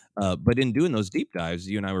 But in doing those deep dives,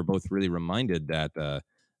 you and I were both really reminded that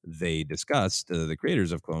they discussed, the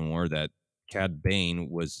creators of Clone War, that Cad Bane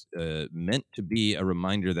was meant to be a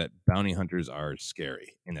reminder that bounty hunters are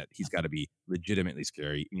scary and that he's got to be legitimately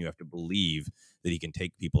scary, and you have to believe that he can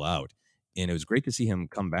take people out. And it was great to see him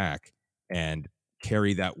come back and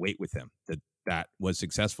carry that weight with him, that was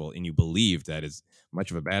successful, and you believe that as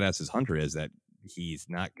much of a badass as Hunter is, that he's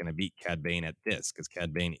not going to beat Cad Bane at this, because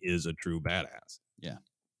Cad Bane is a true badass. Yeah,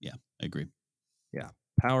 I agree. Yeah,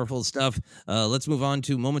 powerful stuff. Let's move on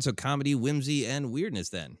to moments of comedy, whimsy, and weirdness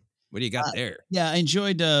then. What do you got there? Yeah, I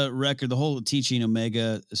enjoyed Wrecker, the whole teaching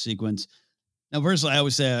Omega sequence. Now, personally, I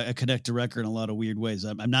always say I connect to Wrecker in a lot of weird ways.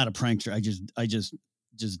 I'm not a prankster. I just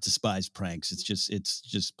despise pranks. It's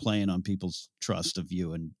just playing on people's trust of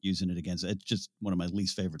you and using it against it. It's just one of my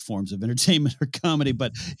least favorite forms of entertainment or comedy.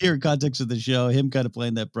 But here, in context of the show, him kind of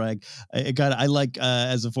playing that prank, I like,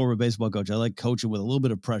 as a former baseball coach, I like coaching with a little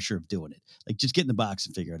bit of pressure of doing it. Like, just get in the box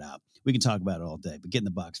and figure it out. We can talk about it all day, but get in the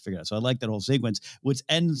box, figure it out. So I like that whole sequence, which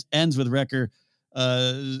ends with Wrecker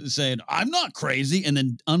saying, "I'm not crazy," and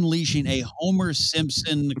then unleashing a Homer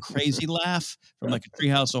Simpson crazy laugh from like a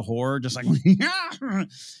Treehouse of Horror, just like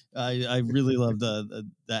I really love that.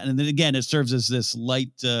 And then again, it serves as this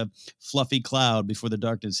light, fluffy cloud before the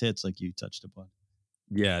darkness hits, like you touched upon.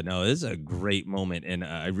 Yeah, no, this is a great moment, and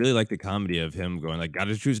I really like the comedy of him going like,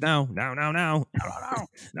 "Gotta choose now, no,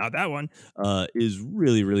 not that one." Is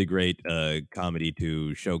really, really great comedy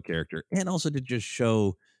to show character, and also to just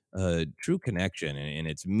show true connection, and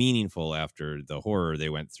it's meaningful after the horror they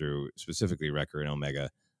went through, specifically Wrecker and Omega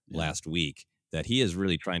last week. that he is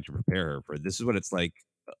really trying to prepare her for this is what it's like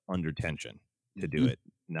under tension to do it.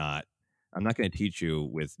 I'm not going to teach you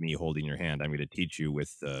with me holding your hand. I'm going to teach you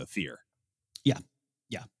with fear. Yeah.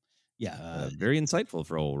 Very insightful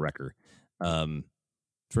for old Wrecker.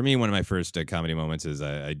 For me, one of my first comedy moments is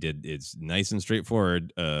it's nice and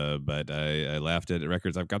straightforward, but I laughed at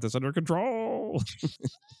Wrecker's I've got this under control.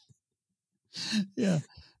 Yeah,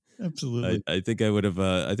 absolutely. I think I would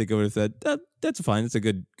have said that's fine. It's a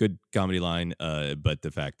good comedy line. But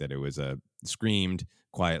the fact that it was screamed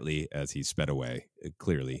quietly as he sped away,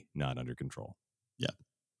 clearly not under control.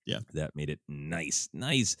 Yeah. That made it nice.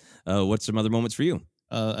 What's some other moments for you?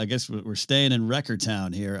 I guess we're staying in Wrecker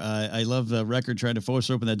Town here. I love Wrecker trying to force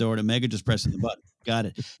open that door and Omega just pressing the button. Got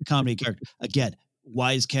it. Comedy character. Again,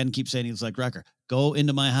 why does Ken keep saying he's like Wrecker? Go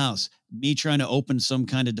into my house. Me trying to open some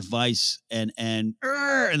kind of device and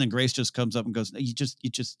then Grace just comes up and goes, you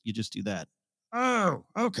just do that. Oh,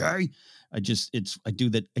 okay. I do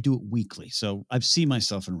it weekly. So I've seen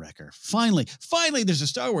myself in Wrecker. Finally, there's a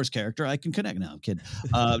Star Wars character I can connect. No, I'm kidding.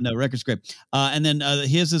 No, Wrecker's great. And then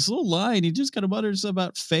he has this little line. He just kind of mutters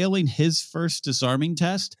about failing his first disarming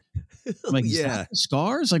test. I'm like, yeah,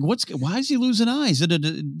 scars. Like, why is he losing eyes? Did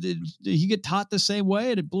he get taught the same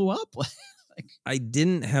way and it blew up? I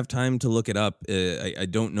didn't have time to look it up. I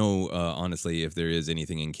don't know, honestly, if there is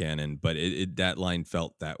anything in canon, but that line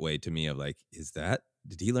felt that way to me of like,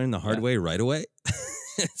 did he learn the hard way right away?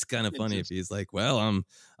 It's kind of funny if he's like, well,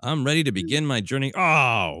 I'm ready to begin my journey.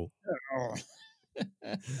 Oh,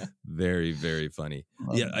 very, very funny.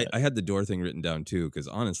 I had the door thing written down too, because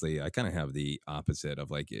honestly, I kind of have the opposite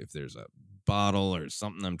of like, if there's a bottle or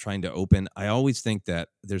something I'm trying to open, I always think that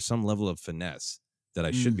there's some level of finesse that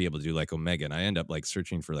I should be able to do like Omega. And I end up like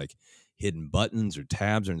searching for like hidden buttons or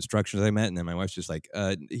tabs or instructions I met. And then my wife's just like,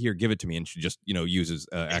 here, give it to me. And she just, uses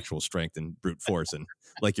actual strength and brute force. And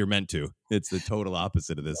like you're meant to. It's the total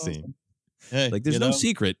opposite of this scene. Hey, like there's no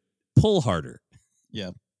secret. Pull harder.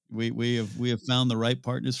 Yeah. We have found the right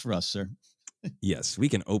partners for us, sir. Yes, we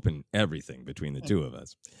can open everything between the two of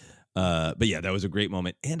us. But yeah, that was a great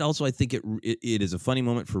moment. And also I think it is a funny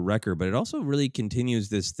moment for Wrecker, but it also really continues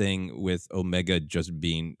this thing with Omega just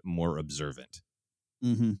being more observant.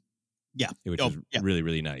 Mm-hmm. Yeah. Which is really,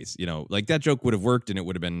 really nice. Like that joke would have worked and it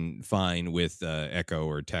would have been fine with Echo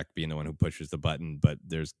or Tech being the one who pushes the button. But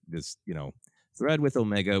there's this, thread with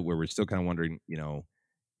Omega where we're still kind of wondering,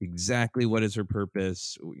 exactly what is her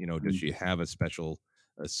purpose? Does she have a special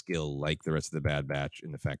skill like the rest of the Bad Batch,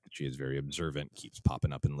 in the fact that she is very observant, keeps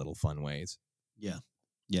popping up in little fun ways. Yeah.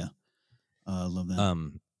 Love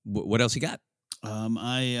that. What else you got?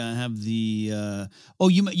 I have the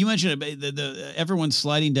you mentioned it, the everyone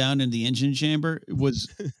sliding down in the engine chamber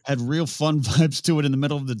had real fun vibes to it in the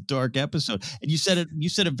middle of the dark episode. And you said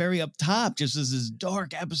it very up top, just as this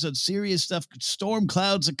dark episode, serious stuff, storm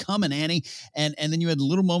clouds are coming, Annie. And then you had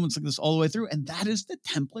little moments like this all the way through. And that is the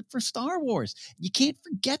template for Star Wars. You can't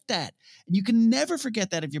forget that. And you can never forget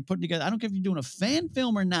that if you're putting together, I don't care if you're doing a fan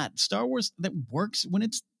film or not, Star Wars that works when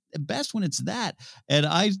it's best when it's that. And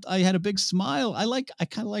I had a big smile. I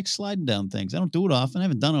kind of like sliding down things. I don't do it often. I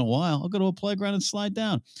haven't done it in a while. I'll go to a playground and slide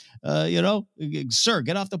down. Sir,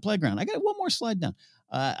 get off the playground. I got one more slide down.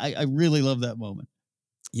 I really love that moment.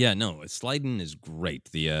 Yeah, no, sliding is great.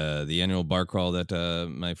 The annual bar crawl that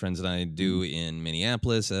my friends and I do in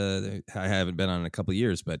Minneapolis, I haven't been on in a couple of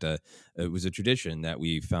years, but it was a tradition that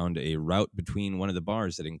we found a route between one of the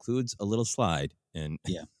bars that includes a little slide, and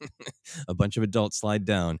a bunch of adults slide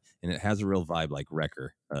down, and it has a real vibe like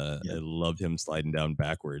Wrecker. I loved him sliding down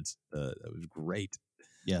backwards. That was great.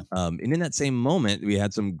 Yeah. And in that same moment, we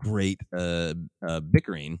had some great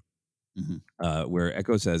bickering. Mm-hmm. Where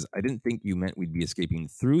Echo says, I didn't think you meant we'd be escaping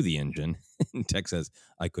through the engine. And Tech says,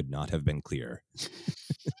 I could not have been clearer.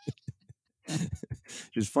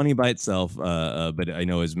 Just funny by itself. But I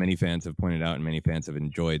know, as many fans have pointed out and many fans have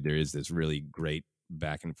enjoyed, there is this really great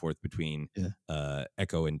back and forth between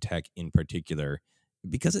Echo and Tech in particular,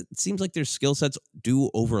 because it seems like their skill sets do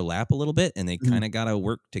overlap a little bit and they kind of got to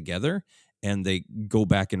work together. And they go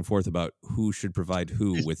back and forth about who should provide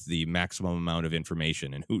who with the maximum amount of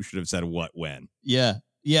information and who should have said what when. Yeah.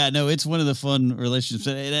 No, it's one of the fun relationships.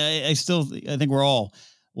 And I think we're all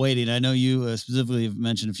waiting. I know you specifically have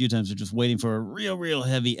mentioned a few times, they're just waiting for a real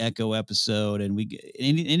heavy Echo episode. And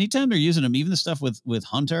anytime they're using them, even the stuff with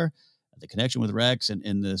Hunter, the connection with Rex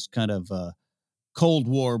and this kind of Cold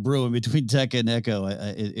War brewing between Tech and Echo,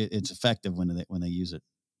 it's effective when they use it.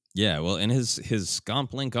 Yeah, well, and his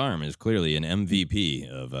Scomp Link arm is clearly an MVP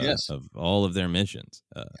of all of their missions.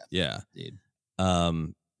 Yeah. Indeed.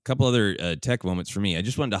 couple other tech moments for me. I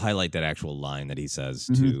just wanted to highlight that actual line that he says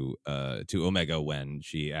to Omega when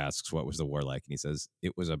she asks what was the war like, and he says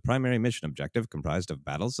it was a primary mission objective comprised of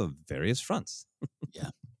battles of various fronts. Yeah.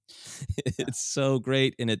 It's so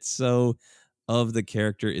great, and it's so of the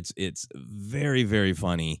character. It's very, very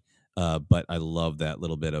funny. But I love that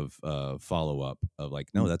little bit of follow up of like,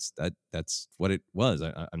 no, that's what it was.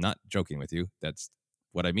 I'm not joking with you. That's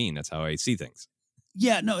what I mean. That's how I see things.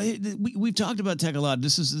 Yeah, no, we've talked about tech a lot.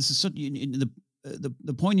 This is such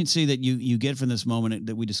the poignancy that you get from this moment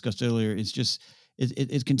that we discussed earlier is just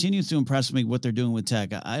it continues to impress me what they're doing with tech.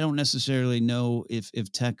 I don't necessarily know if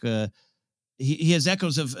tech he has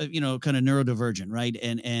echoes of kind of neurodivergent, right?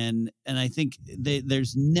 And I think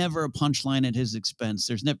there's never a punchline at his expense.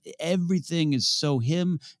 There's never, everything is so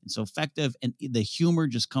him and so effective, and the humor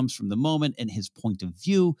just comes from the moment and his point of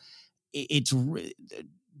view. It's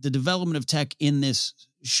the development of tech in this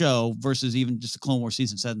show versus even just the Clone Wars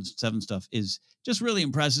season 7 stuff is just really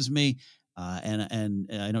impresses me. And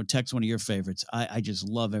I know Tech's one of your favorites. I just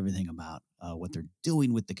love everything about what they're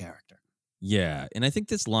doing with the character. Yeah, and I think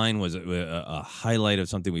this line was a highlight of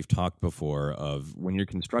something we've talked before of when you're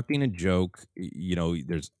constructing a joke,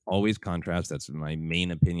 there's always contrast. That's my main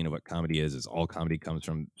opinion of what comedy is all comedy comes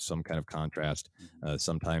from some kind of contrast.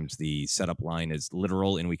 Sometimes the setup line is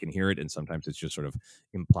literal and we can hear it, and sometimes it's just sort of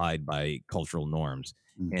implied by cultural norms.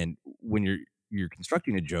 Mm-hmm. And when you're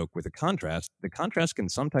constructing a joke with a contrast, the contrast can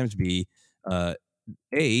sometimes be A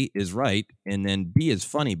is right, and then B is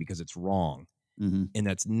funny because it's wrong. Mm-hmm. And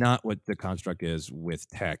that's not what the construct is with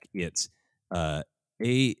tech. It's A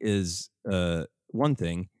is one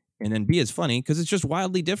thing, and then B is funny because it's just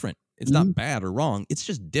wildly different. It's not bad or wrong. It's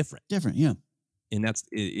just different. Different, yeah. And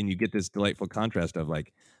you get this delightful contrast of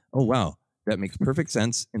like, oh, wow, that makes perfect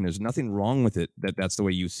sense. And there's nothing wrong with it. That's the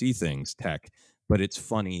way you see things, tech. But it's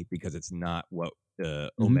funny because it's not what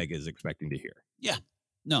Omega is expecting to hear. Yeah.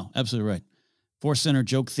 No, absolutely right. ForceCenter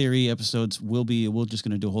joke theory episodes we're just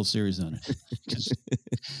going to do a whole series on it.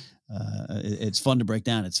 It's fun to break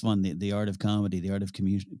down. It's fun. The art of comedy, the art of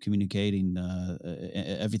communicating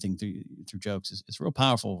everything through jokes is real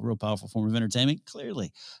powerful form of entertainment.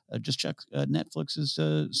 Clearly, just check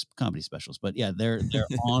Netflix's comedy specials. But yeah, they're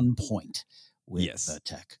on point with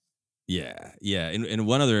tech. Yeah. And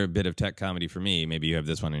one other bit of tech comedy for me, maybe you have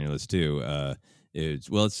this one on your list too.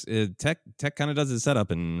 Tech kind of does the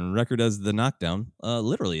setup and Wrecker does the knockdown,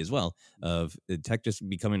 literally as well. Of Tech just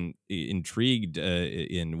becoming intrigued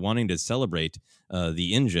in wanting to celebrate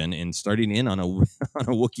the engine and starting in on a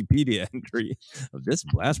Wikipedia entry of this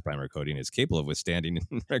blast primer coating is capable of wistanding.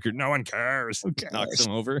 Wrecker, no one cares. Knocks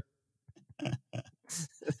him over.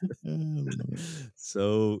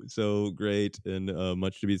 So great, and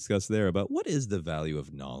much to be discussed there about what is the value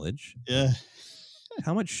of knowledge. Yeah.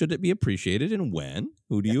 How much should it be appreciated and when?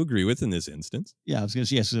 Who do you agree with in this instance? Yeah, I was going to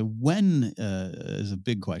say, yes. So when is a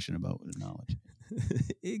big question about knowledge.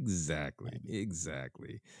 Exactly.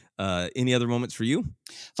 Any other moments for you?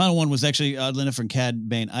 Final one was actually oddly enough from Cad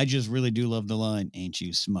Bane. I just really do love the line, "Ain't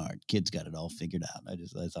you smart? Kid's got it all figured out."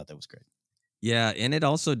 I thought that was great. Yeah, and it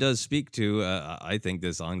also does speak to, I think,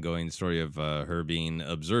 this ongoing story of her being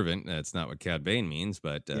observant. That's not what Cad Bane means,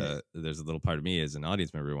 but there's a little part of me as an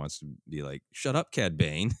audience member who wants to be like, shut up, Cad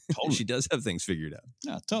Bane. Totally. She does have things figured out.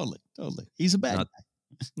 Yeah, totally. He's a bad guy.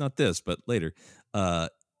 Not this, but later.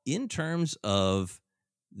 In terms of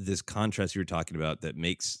this contrast you were talking about that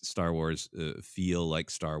makes Star Wars feel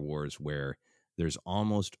like Star Wars, where there's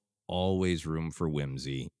almost always room for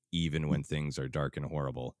whimsy, even when things are dark and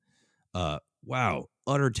horrible. Wow,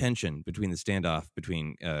 utter tension between the standoff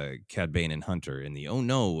between Cad Bane and Hunter, and the oh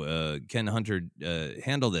no, can Hunter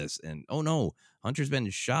handle this? And oh no, Hunter's been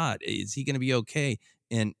shot. Is he going to be okay?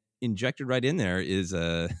 And injected right in there is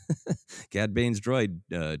Cad Bane's droid,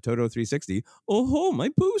 Toto 360. Oh, my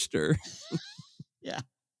booster. Yeah.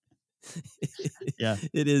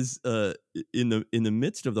 It is in the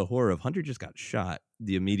midst of the horror of Hunter just got shot.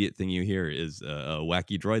 The immediate thing you hear is a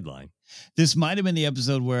wacky droid line. This might have been the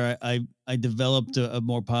episode where I developed a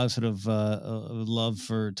more positive love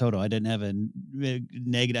for Toto. I didn't have a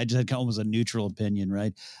negative. I just had almost a neutral opinion,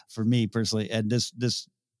 right? For me personally, and this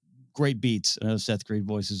great beats. I know Seth Green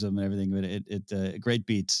voices him and everything, but it great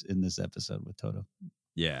beats in this episode with Toto.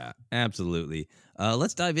 Yeah, absolutely.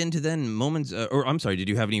 Let's dive into then moments. Or I'm sorry, did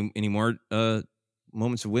you have any more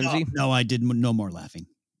moments of whimsy? No, I didn't. No more laughing.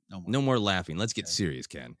 No more laughing. Let's get serious,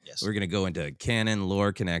 Ken. Yes. We're going to go into canon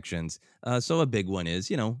lore connections. So a big one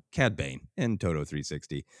is, Cad Bane and Toto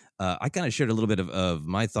 360. I kind of shared a little bit of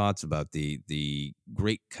my thoughts about the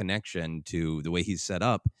great connection to the way he's set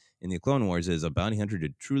up in the Clone Wars is a bounty hunter to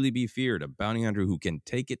truly be feared, a bounty hunter who can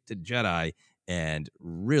take it to Jedi and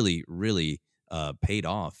really, really paid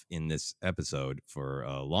off in this episode for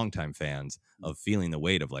longtime fans of feeling the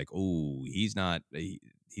weight of like, oh, he's not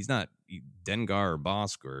Dengar or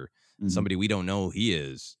Bosk or somebody we don't know. He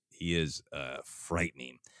is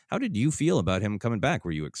frightening. How did you feel about him coming back?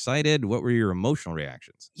 Were you excited? What were your emotional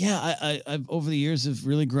reactions? Yeah, I've over the years have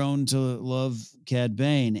really grown to love Cad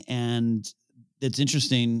Bane, and it's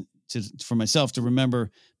interesting for myself to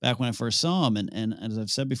remember back when I first saw him, and as I've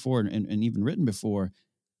said before, and even written before,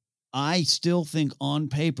 I still think on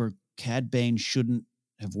paper Cad Bane shouldn't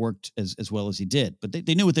have worked as well as he did, but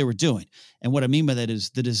they knew what they were doing. And what I mean by that is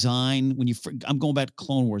the design. I'm going back to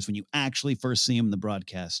Clone Wars, when you actually first see him in the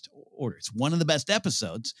broadcast order, it's one of the best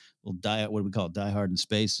episodes. What do we call it? Die Hard in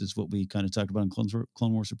Space is what we kind of talked about in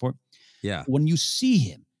Clone Wars Report. Yeah. When you see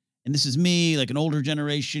him, and this is me, like an older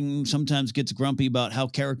generation, sometimes gets grumpy about how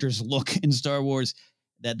characters look in Star Wars,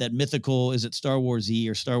 that mythical, is it Star Wars-y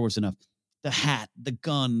or Star Wars enough? The hat, the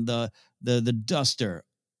gun, the duster.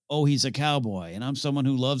 Oh, he's a cowboy. And I'm someone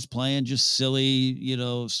who loves playing just silly,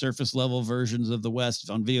 surface level versions of the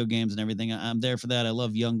West on video games and everything. I'm there for that. I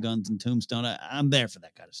love Young Guns and Tombstone. I'm there for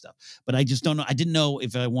that kind of stuff. But I just don't know. I didn't know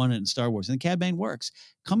if I wanted it in Star Wars. And Cad Bane works.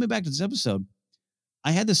 Coming back to this episode,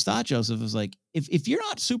 I had this thought, Joseph, was like, if you're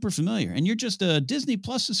not super familiar and you're just a Disney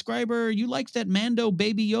Plus subscriber, you liked that Mando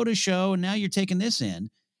Baby Yoda show, and now you're taking this in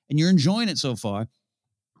and you're enjoying it so far,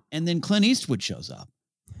 and then Clint Eastwood shows up.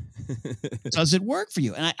 Does it work for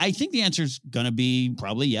you? And I think the answer is going to be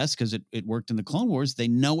probably yes, because it worked in the Clone Wars. They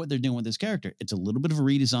know what they're doing with this character. It's a little bit of a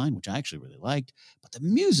redesign, which I actually really liked. But the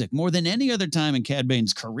music, more than any other time in Cad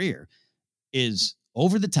Bane's career, is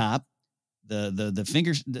over the top. The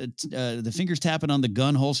fingers tapping on the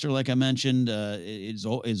gun holster, like I mentioned, is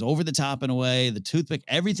over the top in a way. The toothpick,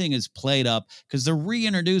 everything is played up because they're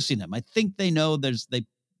reintroducing them. I think they know there's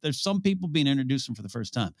some people being introduced them for the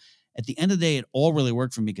first time. At the end of the day, it all really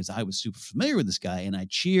worked for me because I was super familiar with this guy, and I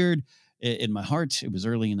cheered in my heart. It was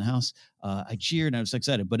early in the house. I cheered and I was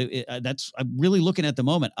excited. But I'm really looking at the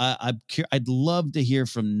moment. I'd love to hear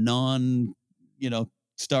from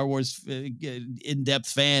Star Wars in-depth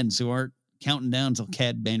fans who aren't counting down till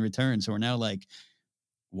Cad Bane returns, who are now like,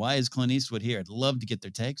 why is Clint Eastwood here? I'd love to get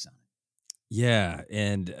their takes on it. Yeah,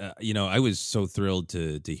 and I was so thrilled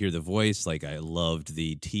to hear the voice. Like, I loved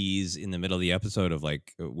the tease in the middle of the episode of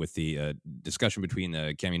like with the discussion between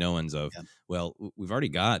the Kaminoans of, well, we've already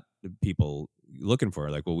got people looking for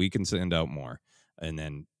her. Like, well, we can send out more, and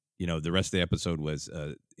then the rest of the episode was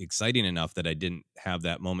exciting enough that I didn't have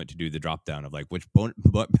that moment to do the drop down of like which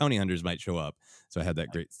bounty hunters might show up. So I had that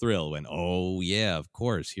great thrill when, oh yeah, of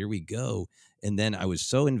course, here we go. And then I was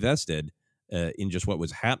so invested in just what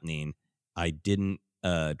was happening. I didn't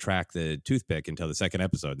track the toothpick until the second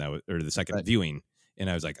episode, or the second viewing. And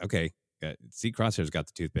I was like, okay, see, Crosshair's got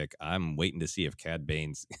the toothpick. I'm waiting to see if Cad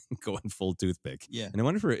Bane's going full toothpick. Yeah. And I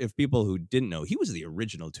wonder if people who didn't know, he was the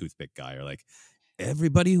original toothpick guy, are like,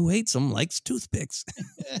 everybody who hates him likes toothpicks.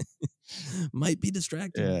 Might be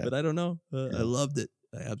distracting, but I don't know. I loved it.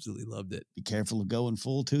 I absolutely loved it. Be careful of going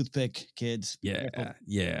full toothpick, kids.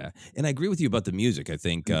 Yeah. And I agree with you about the music. I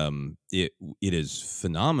think it is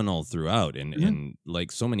phenomenal throughout, and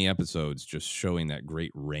like so many episodes, just showing that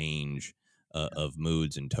great range of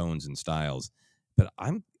moods and tones and styles. But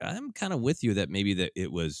I'm kind of with you that maybe that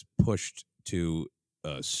it was pushed to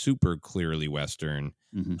super clearly Western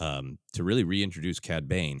to really reintroduce Cad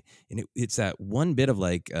Bane, and it's that one bit of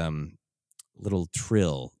like little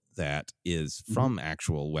trill that is from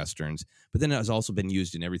actual Westerns, but then it has also been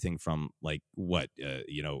used in everything from like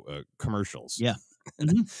commercials. Yeah.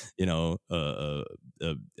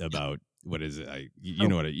 About what is it?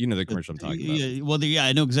 The commercial I'm talking about. Yeah, well,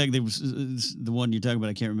 I know exactly the one you're talking about.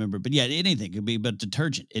 I can't remember, but yeah, anything could be, but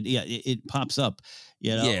detergent. It pops up.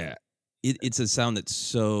 Yeah. It's a sound that's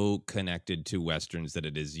so connected to Westerns that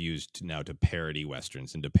it is used now to parody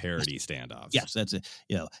Westerns and to parody standoffs. Yes, that's it.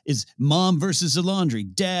 Is mom versus the laundry,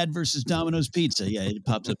 dad versus Domino's Pizza. Yeah, it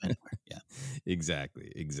pops up anywhere. Yeah,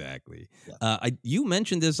 exactly. Yeah. You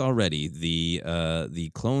mentioned this already.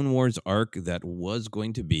 The Clone Wars arc that was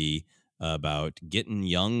going to be about getting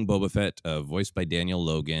young Boba Fett, voiced by Daniel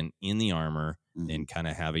Logan, in the armor and kind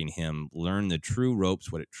of having him learn the true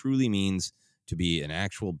ropes, what it truly means to be an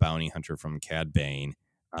actual bounty hunter from Cad Bane.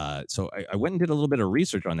 So I went and did a little bit of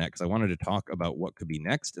research on that because I wanted to talk about what could be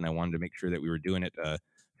next, and I wanted to make sure that we were doing it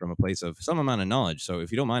from a place of some amount of knowledge. So if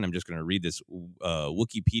you don't mind, I'm just going to read this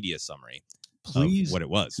Wikipedia summary Please. Of what it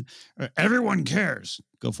was. Everyone cares.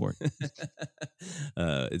 Go for it.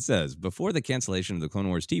 It says, before the cancellation of the Clone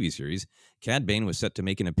Wars TV series, Cad Bane was set to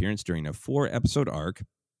make an appearance during a 4-episode arc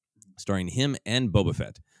starring him and Boba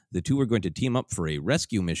Fett. The two were going to team up for a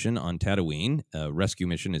rescue mission on Tatooine. Rescue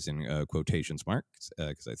mission is in quotations marks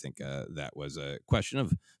because I think that was a question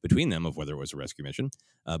between them of whether it was a rescue mission.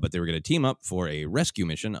 But they were going to team up for a rescue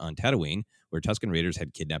mission on Tatooine where Tusken Raiders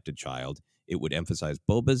had kidnapped a child. It would emphasize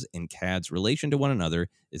Boba's and Cad's relation to one another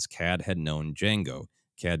as Cad had known Jango.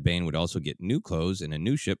 Cad Bane would also get new clothes in a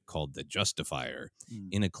new ship called the Justifier.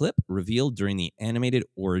 In a clip revealed during the Animated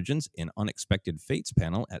Origins and Unexpected Fates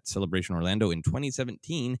panel at Celebration Orlando in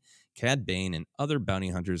 2017, Cad Bane and other bounty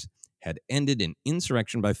hunters had ended an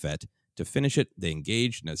insurrection by Fett. To finish it, they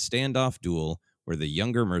engaged in a standoff duel where the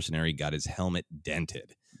younger mercenary got his helmet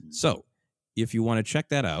dented. So, if you want to check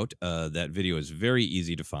that out, that video is very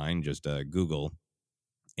easy to find. Just Google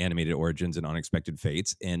Animated Origins and Unexpected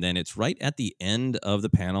Fates, and then it's right at the end of the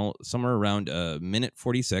panel, somewhere around minute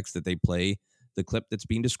 46, that they play the clip that's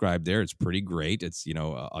being described there. It's pretty great. It's,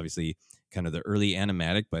 obviously kind of the early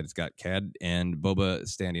animatic, but it's got Cad and Boba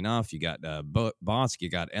standing off. You got Bosk, you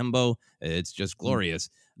got Embo. It's just glorious.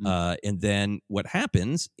 And then what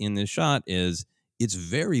happens in this shot is it's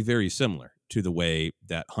very, very similar to the way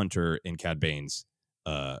that Hunter and Cad Bane's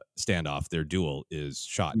standoff, their duel, is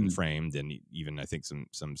shot and framed, and even I think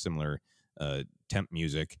some similar temp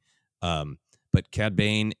music. But Cad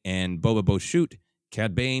Bane and Boba both shoot.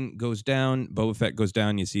 Cad Bane goes down, Boba Fett goes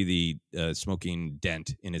down. You see the smoking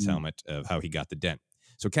dent in his helmet of how he got the dent.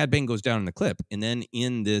 So Cad Bane goes down in the clip, and then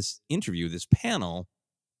in this interview, this panel,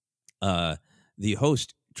 the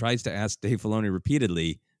host tries to ask Dave Filoni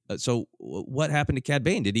repeatedly, so what happened to Cad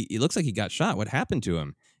Bane? It looks like he got shot. What happened to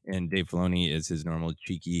him? And Dave Filoni is his normal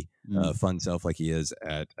cheeky, fun self, like he is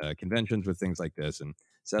at conventions with things like this, and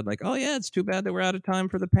said like, "Oh yeah, it's too bad that we're out of time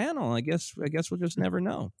for the panel. I guess we'll just never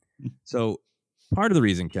know." So part of the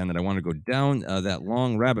reason, Ken, that I want to go down that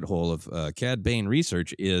long rabbit hole of Cad Bane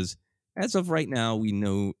research is, as of right now, we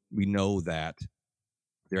know that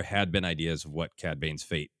there had been ideas of what Cad Bane's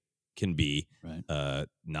fate can be, right.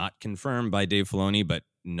 Not confirmed by Dave Filoni, but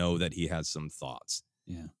know that he has some thoughts.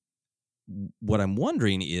 Yeah. What I'm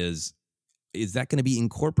wondering is that going to be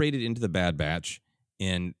incorporated into the Bad Batch,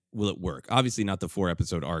 and will it work? Obviously not the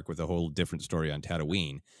 4-episode arc with a whole different story on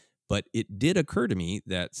Tatooine, but it did occur to me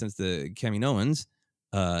that since the Kaminoans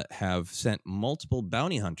have sent multiple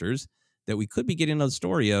bounty hunters, that we could be getting a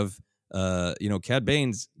story of, Cad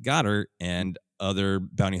Bane's got her and other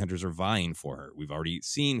bounty hunters are vying for her. We've already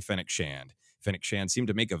seen Fennec Shand. Fennec Shand seemed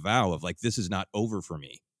to make a vow of like, this is not over for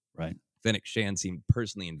me. Right. Fennec Shand seemed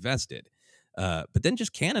personally invested. But then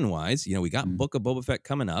just canon-wise, we got Book of Boba Fett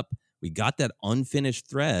coming up. We got that unfinished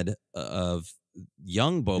thread of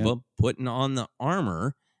young Boba putting on the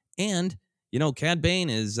armor. And, Cad Bane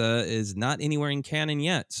is not anywhere in canon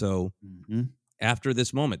yet. So after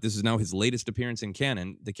this moment, this is now his latest appearance in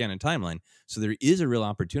canon, the canon timeline. So there is a real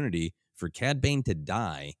opportunity for Cad Bane to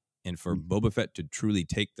die and for Boba Fett to truly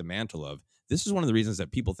take the mantle of. This is one of the reasons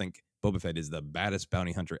that people think Boba Fett is the baddest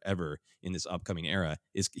bounty hunter ever in this upcoming era,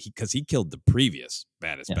 is because he killed the previous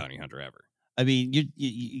baddest bounty hunter ever. I mean,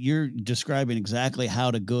 you're describing exactly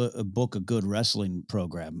how to book a good wrestling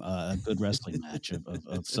program, a good wrestling match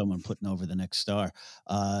of someone putting over the next star.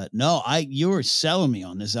 You were selling me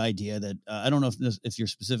on this idea that I don't know if you're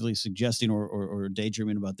specifically suggesting or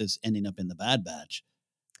daydreaming about this ending up in the Bad Batch.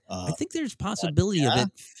 I think there's possibility of it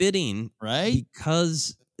fitting, right?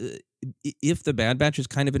 Because if the Bad Batch is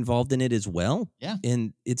kind of involved in it as well. Yeah.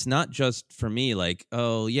 And it's not just for me like,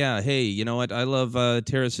 oh, yeah, hey, you know what? I love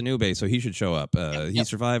Terra Sinube, so he should show up. He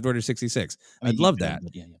survived Order 66. I'd love that.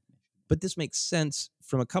 But this makes sense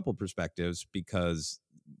from a couple perspectives because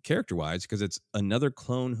character-wise, because it's another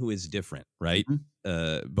clone who is different, right?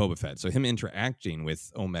 Boba Fett. So him interacting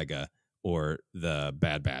with Omega or the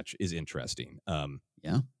Bad Batch is interesting.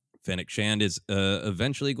 Fennec Shand is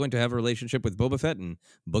eventually going to have a relationship with Boba Fett, and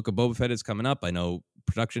Book of Boba Fett is coming up. I know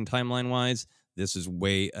production timeline-wise, this is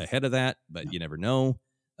way ahead of that, but you never know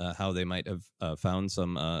how they might have found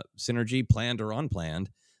some synergy, planned or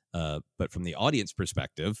unplanned. But from the audience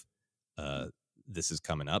perspective, this is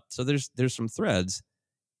coming up. So there's some threads.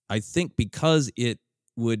 I think because it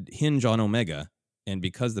would hinge on Omega, and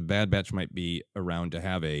because the Bad Batch might be around to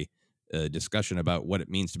have a discussion about what it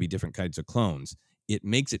means to be different kinds of clones, it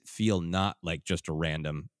makes it feel not like just a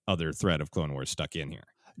random other thread of Clone Wars stuck in here.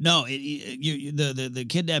 No, the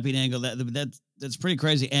kidnapping angle that's pretty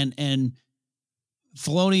crazy, and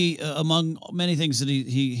Filoni, among many things that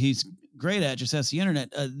he's great at, just that's the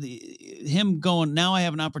internet. Him going, now I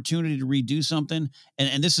have an opportunity to redo something,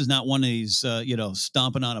 and this is not one of these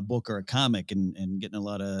stomping on a book or a comic and getting a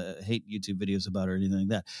lot of hate YouTube videos about it or anything like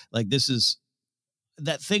that. Like, this is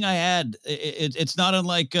that thing I had. It's not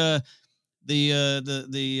unlike the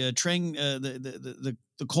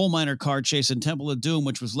the coal miner car chase in Temple of Doom,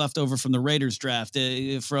 which was left over from the Raiders draft,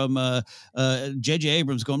 from J.J.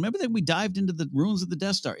 Abrams going, remember that we dived into the ruins of the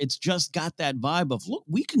Death Star? It's just got that vibe of, look,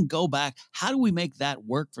 we can go back. How do we make that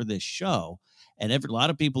work for this show? And a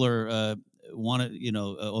lot of people are want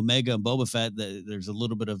to, Omega and Boba Fett. There's a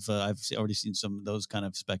little bit of I've already seen some of those kind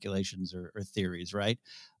of speculations or theories, right?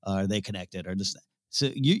 Are they connected or just?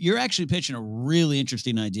 So you're actually pitching a really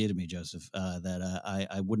interesting idea to me, Joseph, that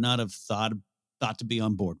I would not have thought to be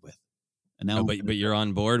on board with. And now, but you're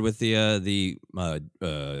on board with the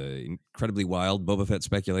incredibly wild Boba Fett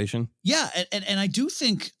speculation. Yeah, and I do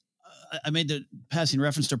think I made the passing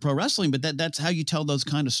reference to pro wrestling, but that's how you tell those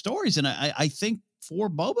kind of stories, and I think for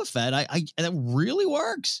Boba Fett, that really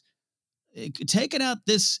works. Taking out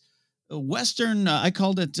this Western, I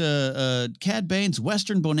called it Cad Bane's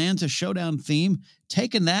Western Bonanza Showdown theme,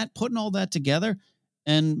 taking that, putting all that together,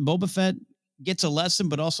 and Boba Fett gets a lesson,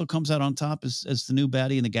 but also comes out on top as the new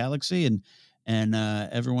baddie in the galaxy, and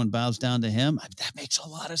everyone bows down to him. That makes a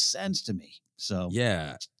lot of sense to me. So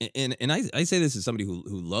yeah, and I say this as somebody who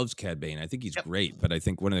loves Cad Bane. I think he's great, but I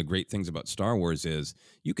think one of the great things about Star Wars is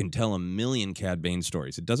you can tell a million Cad Bane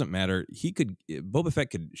stories. It doesn't matter. Boba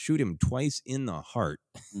Fett could shoot him twice in the heart.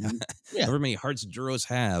 Mm-hmm. Yeah. However many hearts Duros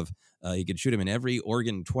have, he could shoot him in every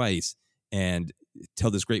organ twice and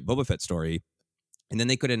tell this great Boba Fett story. And then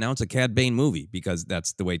they could announce a Cad Bane movie because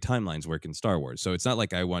that's the way timelines work in Star Wars. So it's not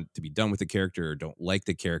like I want to be done with the character or don't like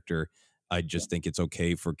the character. I just think it's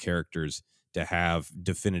okay for characters to have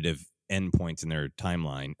definitive endpoints in their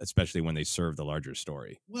timeline, especially when they serve the larger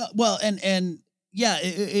story. Well, and yeah,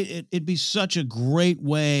 it'd be such a great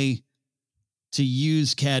way to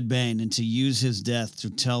use Cad Bane and to use his death to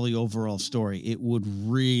tell the overall story. It would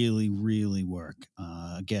really, really work.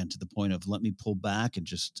 Again, to the point of let me pull back and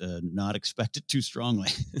just not expect it too strongly.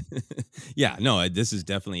 Yeah, no, this is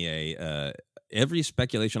definitely every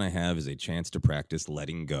speculation I have is a chance to practice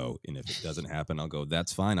letting go. And if it doesn't happen, I'll go,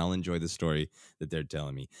 that's fine. I'll enjoy the story that they're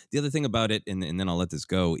telling me. The other thing about it, and then I'll let this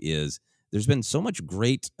go, is there's been so much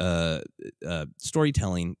great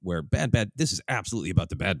storytelling where this is absolutely about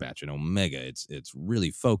the Bad Batch and Omega. It's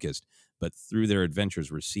really focused. But through their adventures,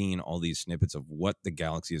 we're seeing all these snippets of what the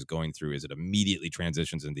galaxy is going through as it immediately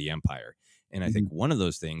transitions into the Empire. And I think one of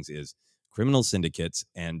those things is criminal syndicates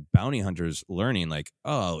and bounty hunters learning like,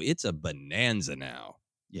 oh, it's a bonanza now.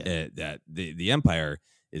 Yeah. That the Empire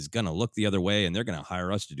is going to look the other way and they're going to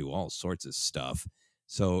hire us to do all sorts of stuff.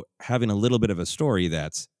 So having a little bit of a story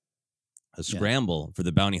that's a scramble for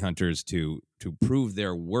the bounty hunters to prove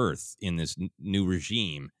their worth in this new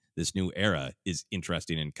regime, this new era, is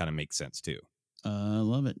interesting and kind of makes sense too. I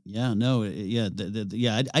love it. Yeah, no, yeah,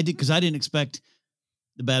 I did, because I didn't expect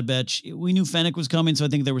the Bad Batch. We knew Fennec was coming, so I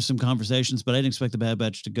think there were some conversations, but I didn't expect the Bad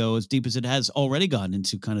Batch to go as deep as it has already gone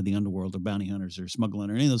into kind of the underworld or bounty hunters or smuggling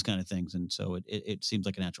or any of those kind of things. And so it seems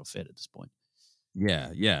like a natural fit at this point.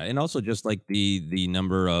 Yeah, and also just like the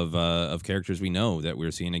number of characters we know that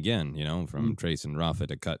we're seeing again, from Trace and Rafa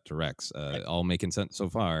to Cut to Rex, all making sense so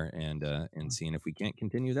far, and seeing if we can't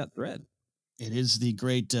continue that thread. It is the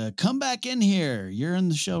great come back in here, you're in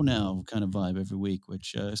the show now kind of vibe every week,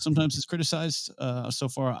 which sometimes is criticized. So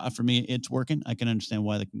far, for me, it's working. I can understand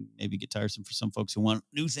why they can maybe get tiresome for some folks who want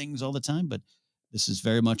new things all the time, but this is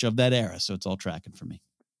very much of that era, so it's all tracking for me.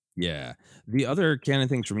 Yeah. The other canon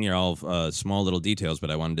things for me are all small little details,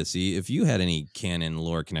 but I wanted to see if you had any canon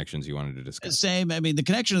lore connections you wanted to discuss. Same. I mean, the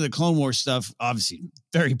connection to the Clone Wars stuff, obviously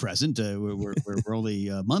very present. We're only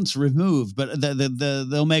months removed, but the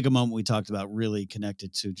Omega moment we talked about really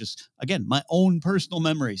connected to just, again, my own personal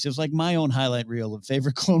memories. It was like my own highlight reel of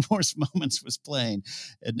favorite Clone Wars moments was playing,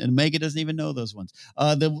 and Omega doesn't even know those ones.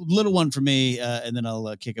 The little one for me, and then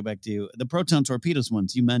I'll kick it back to you. The proton torpedoes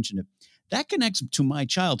ones, you mentioned it. That connects to my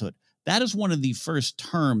childhood. That is one of the first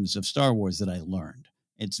terms of Star Wars that I learned.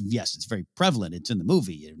 It's very prevalent. It's in the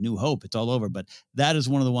movie, New Hope. It's all over. But that is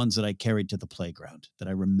one of the ones that I carried to the playground that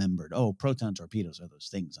I remembered. Oh, proton torpedoes are those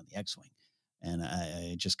things on the X-Wing. And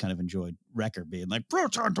I just kind of enjoyed Wrecker being like,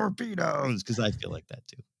 proton torpedoes, because I feel like that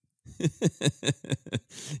too.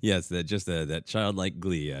 Yes, that childlike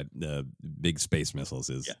glee at big space missiles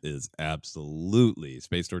is absolutely,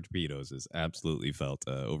 space torpedoes is absolutely felt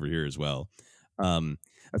over here as well.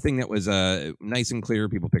 A thing that was nice and clear,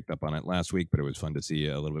 people picked up on it last week, but it was fun to see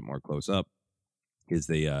a little bit more close up, is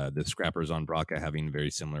the scrappers on Braca having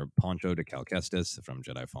very similar poncho to Cal Kestis from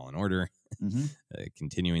Jedi Fallen Order.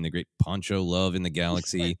 Continuing the great poncho love in the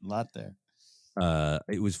galaxy. A lot there.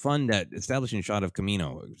 It was fun, that establishing shot of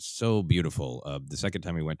Camino. It was so beautiful. The second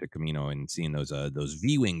time we went to Camino and seeing those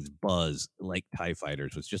V-wings buzz like TIE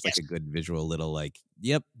fighters was just like a good visual little, like,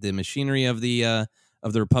 yep, the machinery of the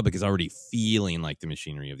of the Republic is already feeling like the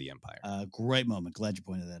machinery of the Empire. Great moment. Glad you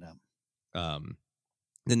pointed that out.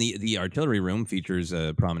 Then the artillery room features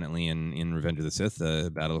prominently in Revenge of the Sith,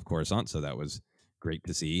 the Battle of Coruscant, so that was great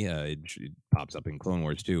to see. It pops up in Clone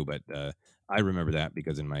Wars too, but I remember that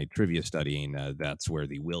because in my trivia studying, that's where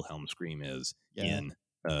the Wilhelm scream is in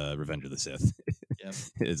Revenge of the Sith. Yep.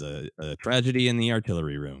 Is a tragedy in the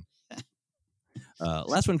artillery room.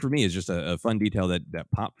 Last one for me is just a fun detail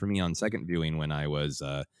that popped for me on second viewing when I was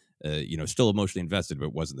still emotionally invested, but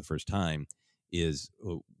it wasn't the first time, is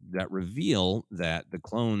that reveal that the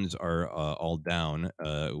clones are all down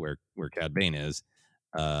where Cad Bane is,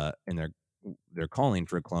 and they're calling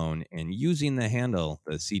for a clone and using the handle,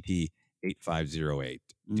 the CT-8508.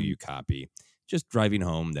 Do you copy? Just driving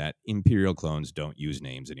home that Imperial clones don't use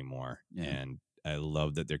names anymore. Yeah. And I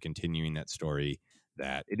love that they're continuing that story,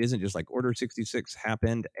 that it isn't just like Order 66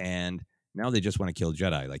 happened and now they just want to kill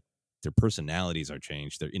Jedi. Like, their personalities are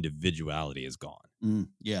changed. Their individuality is gone.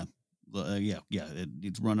 Yeah.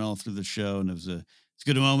 It's run all through the show, and it's a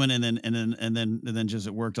good moment. And then just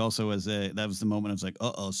it worked also as that was the moment I was like,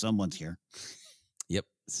 someone's here. Yep,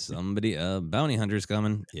 somebody, bounty hunter's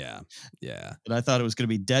coming. Yeah. But I thought it was going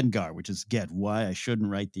to be Dengar, which is why I shouldn't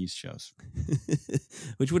write these shows.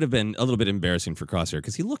 Which would have been a little bit embarrassing for Crosshair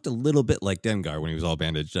because he looked a little bit like Dengar when he was all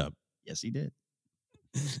bandaged up. Yes, he did.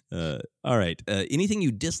 All right. Anything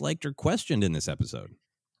you disliked or questioned in this episode?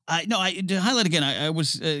 To highlight again,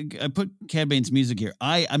 I put Cad Bane's music here.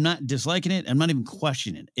 I'm not disliking it. I'm not even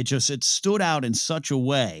questioning it. It stood out in such a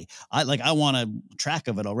way. I want a track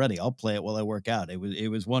of it already. I'll play it while I work out. It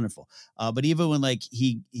was wonderful. But even when like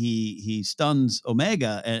he stuns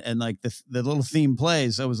Omega and like the little theme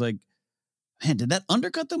plays, I was like, man, did that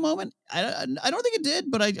undercut the moment? I don't think it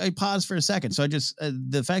did, but I paused for a second. So I just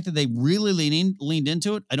the fact that they really leaned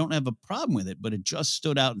into it, I don't have a problem with it, but it just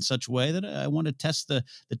stood out in such a way that I want to test the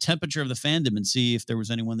temperature of the fandom and see if there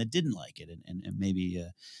was anyone that didn't like it and maybe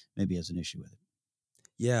has an issue with it.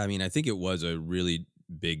 Yeah, I mean, I think it was a really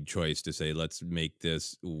big choice to say, let's make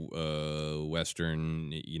this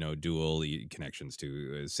Western, duel, connections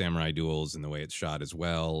to samurai duels and the way it's shot as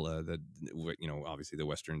well. That obviously the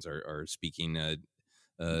Westerns are speaking.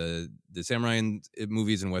 The samurai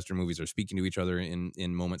movies and Western movies are speaking to each other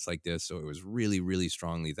in moments like this. So it was really, really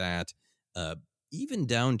strongly that, even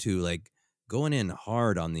down to like going in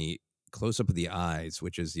hard on the close up of the eyes,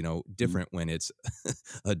 which is different when it's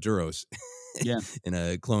a Duros, in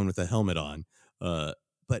a clone with a helmet on.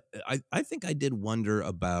 But I think I did wonder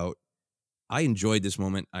about, I enjoyed this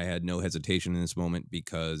moment. I had no hesitation in this moment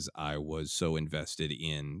because I was so invested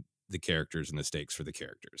in the characters and the stakes for the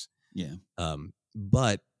characters. Yeah.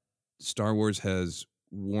 But Star Wars has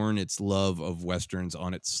worn its love of Westerns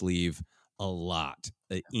on its sleeve a lot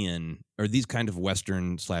or these kind of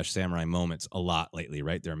Western / samurai moments a lot lately,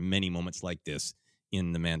 right? There are many moments like this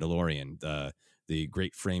in The Mandalorian. The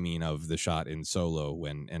great framing of the shot in Solo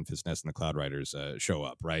when Enfys Nest and the Cloud Riders show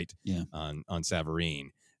up, right? Yeah. On Savareen.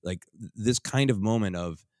 Like this kind of moment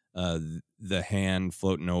of the hand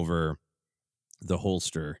floating over the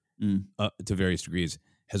holster to various degrees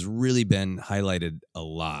has really been highlighted a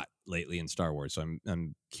lot lately in Star Wars. So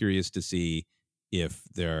I'm curious to see if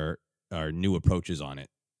there are new approaches on it.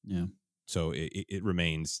 Yeah. So it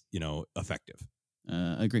remains, effective.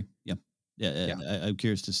 I agree. Yeah. Yeah. I'm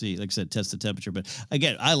curious to see, like I said, test the temperature. But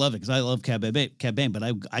again, I love it because I love Cad Bane. But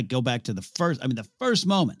I go back to the first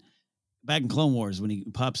moment back in Clone Wars when he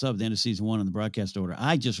pops up at the end of season 1 in the broadcast order.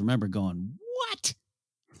 I just remember going, what?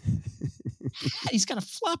 He's got a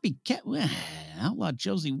floppy cat. Outlaw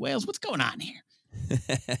Josie Wales. What's going on here?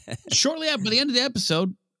 Shortly after, by the end of the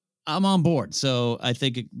episode, I'm on board. So I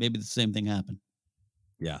think maybe the same thing happened.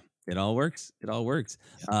 Yeah. It all works.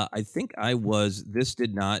 Yeah. I think this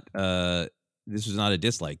was not a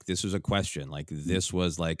dislike. This was a question. Like this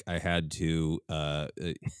was like, I had to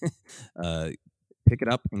pick it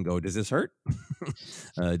up and go, does this hurt?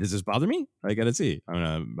 Does this bother me? I got to see.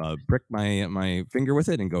 I'm going to prick my finger with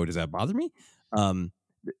it and go, does that bother me?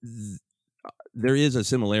 There is a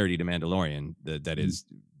similarity to Mandalorian that is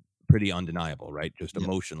pretty undeniable, right? Just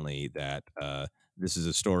emotionally that this is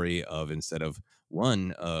a story of, instead of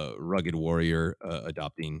one rugged warrior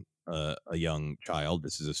adopting a young child,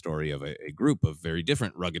 this is a story of a group of very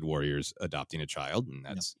different rugged warriors adopting a child.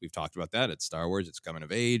 And we've talked about that. It's Star Wars. It's coming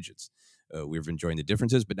of age. It's we've enjoying the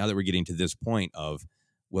differences. But now that we're getting to this point of,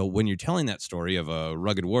 well, when you're telling that story of a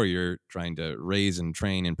rugged warrior trying to raise and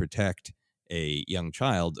train and protect a young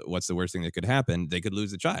child, what's the worst thing that could happen? They could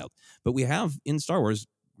lose the child. But we have in Star Wars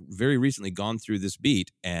very recently gone through this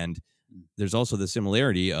beat, and there's also the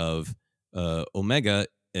similarity of Omega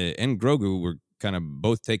and Grogu were kind of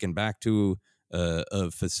both taken back to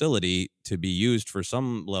a facility to be used for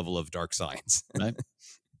some level of dark science. Right.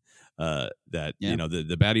 That Yeah.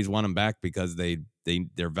 the baddies want them back because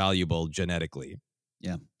they're valuable genetically.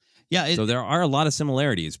 Yeah. Yeah. So there are a lot of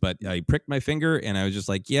similarities, but I pricked my finger and I was just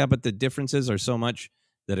like, yeah, but the differences are so much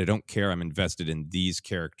that I don't care. I'm invested in these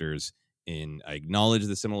characters. I acknowledge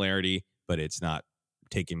the similarity, but it's not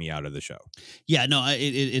taking me out of the show. Yeah, no,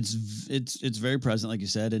 it's very present, like you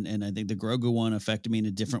said, and I think the Grogu one affected me in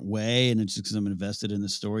a different way, and it's just because I'm invested in the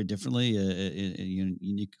story differently, a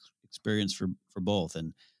unique experience for both,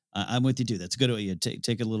 and I'm with you too. That's a good way. You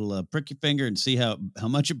take a little prick your finger and see how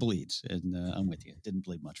much it bleeds, and I'm with you. It didn't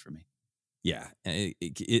bleed much for me. Yeah, I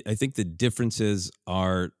think the differences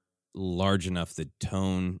are large enough. The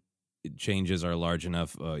tone changes are large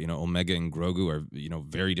enough. Omega and Grogu are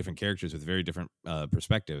very different characters with very different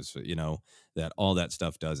perspectives. That all that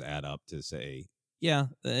stuff does add up to say, yeah,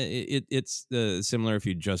 it's similar if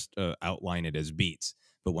you just outline it as beats.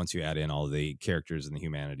 But once you add in all the characters and the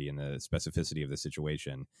humanity and the specificity of the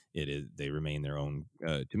situation, they remain their own,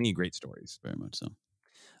 to me, great stories. Very much so.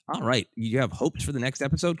 All right, you have hopes for the next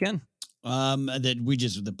episode, Ken?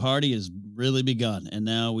 That the party has really begun, and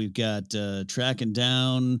now we've got tracking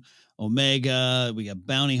down Omega. We got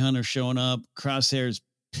bounty hunter showing up. Crosshair's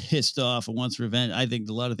pissed off and wants revenge. I think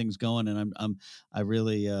a lot of things going, and I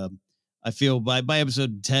really I feel by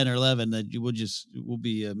episode 10 or 11 that we'll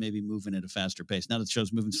be maybe moving at a faster pace. Now the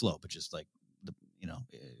show's moving slow, but just like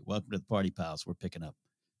welcome to the party, pals. We're picking up.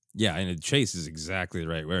 Yeah, and the chase is exactly the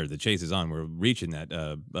right word. The chase is on. We're reaching that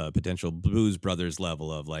potential Blues Brothers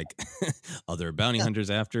level of like other bounty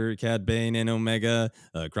hunters after Cad Bane and Omega.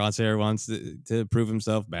 Crosshair wants to prove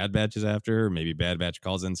himself. Bad Batch is after. Maybe Bad Batch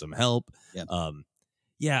calls in some help.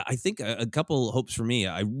 Yeah. I think a couple hopes for me.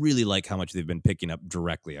 I really like how much they've been picking up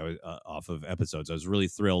directly off of episodes. I was really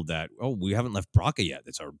thrilled that, we haven't left Braca yet.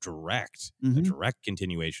 It's a direct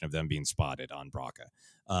continuation of them being spotted on Braca.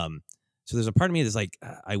 So there's a part of me that's like,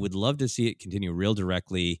 I would love to see it continue real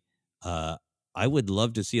directly. I would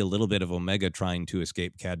love to see a little bit of Omega trying to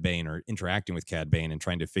escape Cad Bane or interacting with Cad Bane and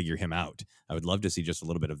trying to figure him out. I would love to see just a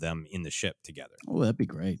little bit of them in the ship together. Oh, that'd be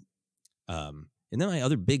great. And then my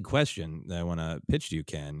other big question that I want to pitch to you,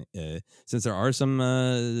 Ken, since there are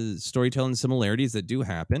some storytelling similarities that do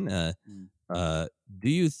happen, do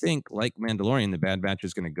you think, like Mandalorian, the Bad Batch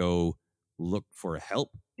is going to go look for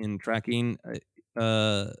help in tracking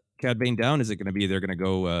Cad Bane down? Is it going to be they're going to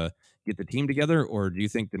go get the team together, or do you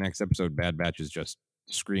think the next episode Bad Batch is just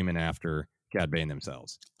screaming after Cad Bane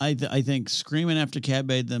themselves? I think screaming after Cad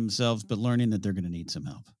Bane themselves, but learning that they're going to need some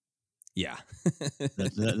help. Yeah,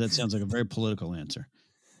 that sounds like a very political answer.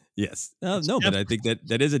 Yes, no, but I think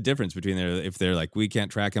that is a difference between if they're like, we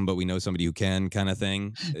can't track him, but we know somebody who can, kind of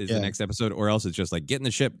thing is the next episode, or else it's just like, get in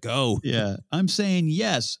the ship, go. Yeah, I'm saying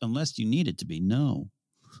yes, unless you need it to be no.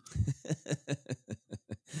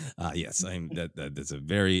 Yes, that's a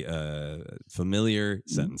very familiar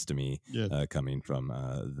sentence to me, coming from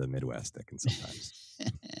the Midwest. That can sometimes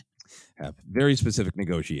have very specific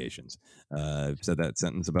negotiations. I've said that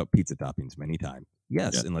sentence about pizza toppings many times.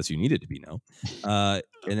 Yes, unless you need it to be no.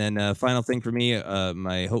 And then final thing for me,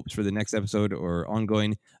 my hopes for the next episode or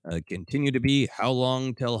ongoing continue to be how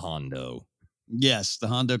long till Hondo? Yes, the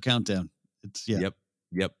Hondo countdown. Yep.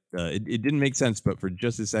 It didn't make sense, but for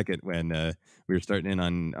just a second when we were starting in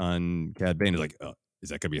on Cad Bane, it's like, oh, is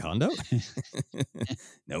that going to be Hondo?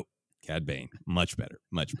 Nope. Cad Bane. Much better.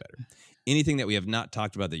 Anything that we have not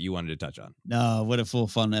talked about that you wanted to touch on? No, what a full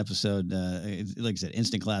fun episode. Like I said,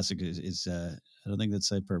 instant classic is I don't think that's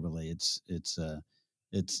hyperbole. It's going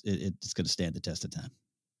to stand the test of time.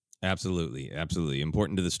 Absolutely.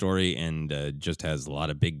 Important to the story, and just has a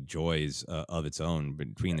lot of big joys of its own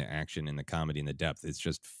between the action and the comedy and the depth. It's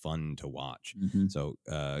just fun to watch. So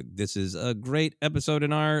this is a great episode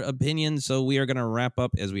in our opinion. So we are going to wrap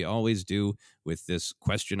up, as we always do, with this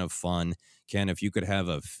question of fun. Ken, if you could have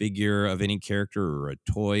a figure of any character or a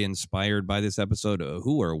toy inspired by this episode,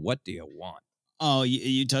 who or what do you want? Oh,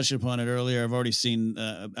 you touched upon it earlier. I've already seen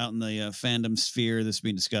out in the fandom sphere this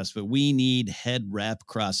being discussed, but we need head wrap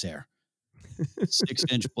Crosshair.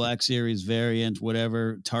 6-inch Black Series variant,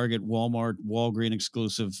 whatever, Target, Walmart, Walgreen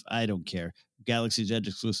exclusive. I don't care. Galaxy's Edge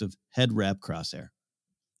exclusive, head wrap Crosshair.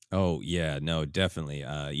 Oh yeah, no, definitely.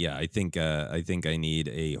 I think I need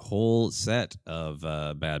a whole set of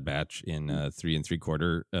Bad Batch in 3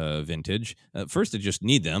 3/4 vintage. First, I just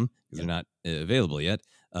need them because they're not available yet.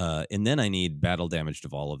 And then I need battle damaged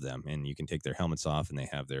of all of them, and you can take their helmets off, and they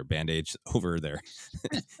have their bandage over their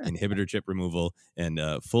inhibitor chip removal, and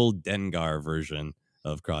full Dengar version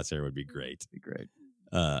of Crosshair would be great.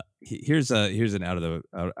 Here's an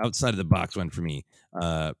outside of the box one for me.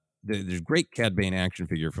 there's great Cad Bane action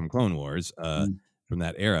figure from Clone Wars, Mm. from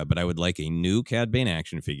that era, but I would like a new Cad Bane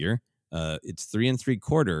action figure. It's 3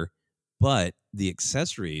 3/4, but the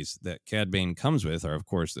accessories that Cad Bane comes with are, of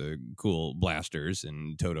course, the cool blasters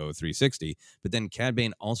and Toto 360. But then Cad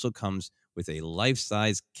Bane also comes with a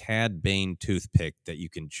life-size Cad Bane toothpick that you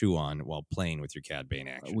can chew on while playing with your Cad Bane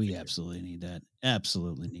action We figure. absolutely need that.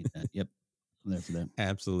 Absolutely need that. Yep. I'm there for that.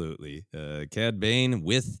 Absolutely. Cad Bane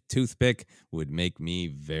with toothpick would make me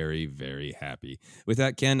very, very happy. With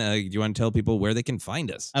that, Ken, do you want to tell people where they can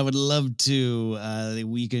find us? I would love to.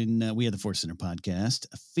 We have the Force Center podcast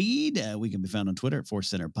feed. We can be found on Twitter at Force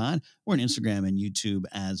Center Pod. We're on Instagram and YouTube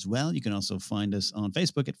as well. You can also find us on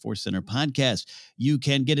Facebook at Force Center Podcast. You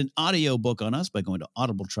can get an audio book on us by going to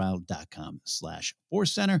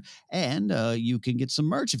audibletrial.com/Force Center. And you can get some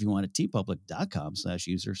merch if you want at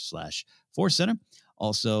tpublic.com/user/Force Center.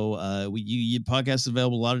 Also, podcasts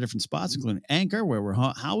available a lot of different spots, including Anchor, where we're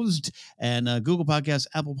housed, and Google Podcasts,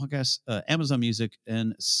 Apple Podcasts, Amazon Music,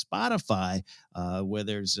 and Spotify, where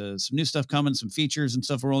there's some new stuff coming, some features and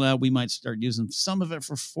stuff rolling out. We might start using some of it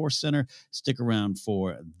for Force Center. Stick around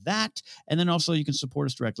for that. And then also you can support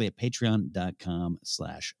us directly at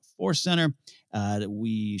patreon.com/Force Center.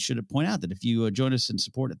 We should point out that if you join us and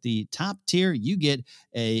support at the top tier, you get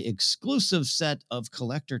a exclusive set of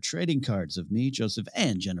collector trading cards of me, Joseph,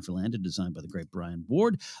 and Jennifer Landon, designed by the great Brian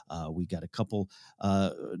Ward. We got a couple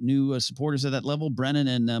new supporters at that level, Brennan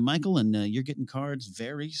and Michael, and you're getting cards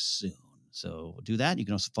very soon. So do that. You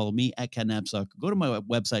can also follow me at Ken Napzok. Go to my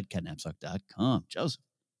website, kennapzok.com. Joseph.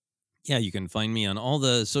 Yeah, you can find me on all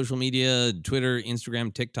the social media, Twitter,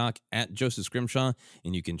 Instagram, TikTok, at Joseph Scrimshaw.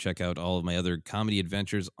 And you can check out all of my other comedy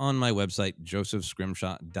adventures on my website,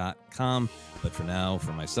 josephscrimshaw.com. But for now,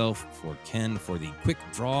 for myself, for Ken, for the quick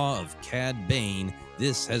draw of Cad Bane,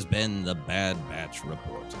 this has been the Bad Batch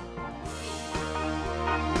Report.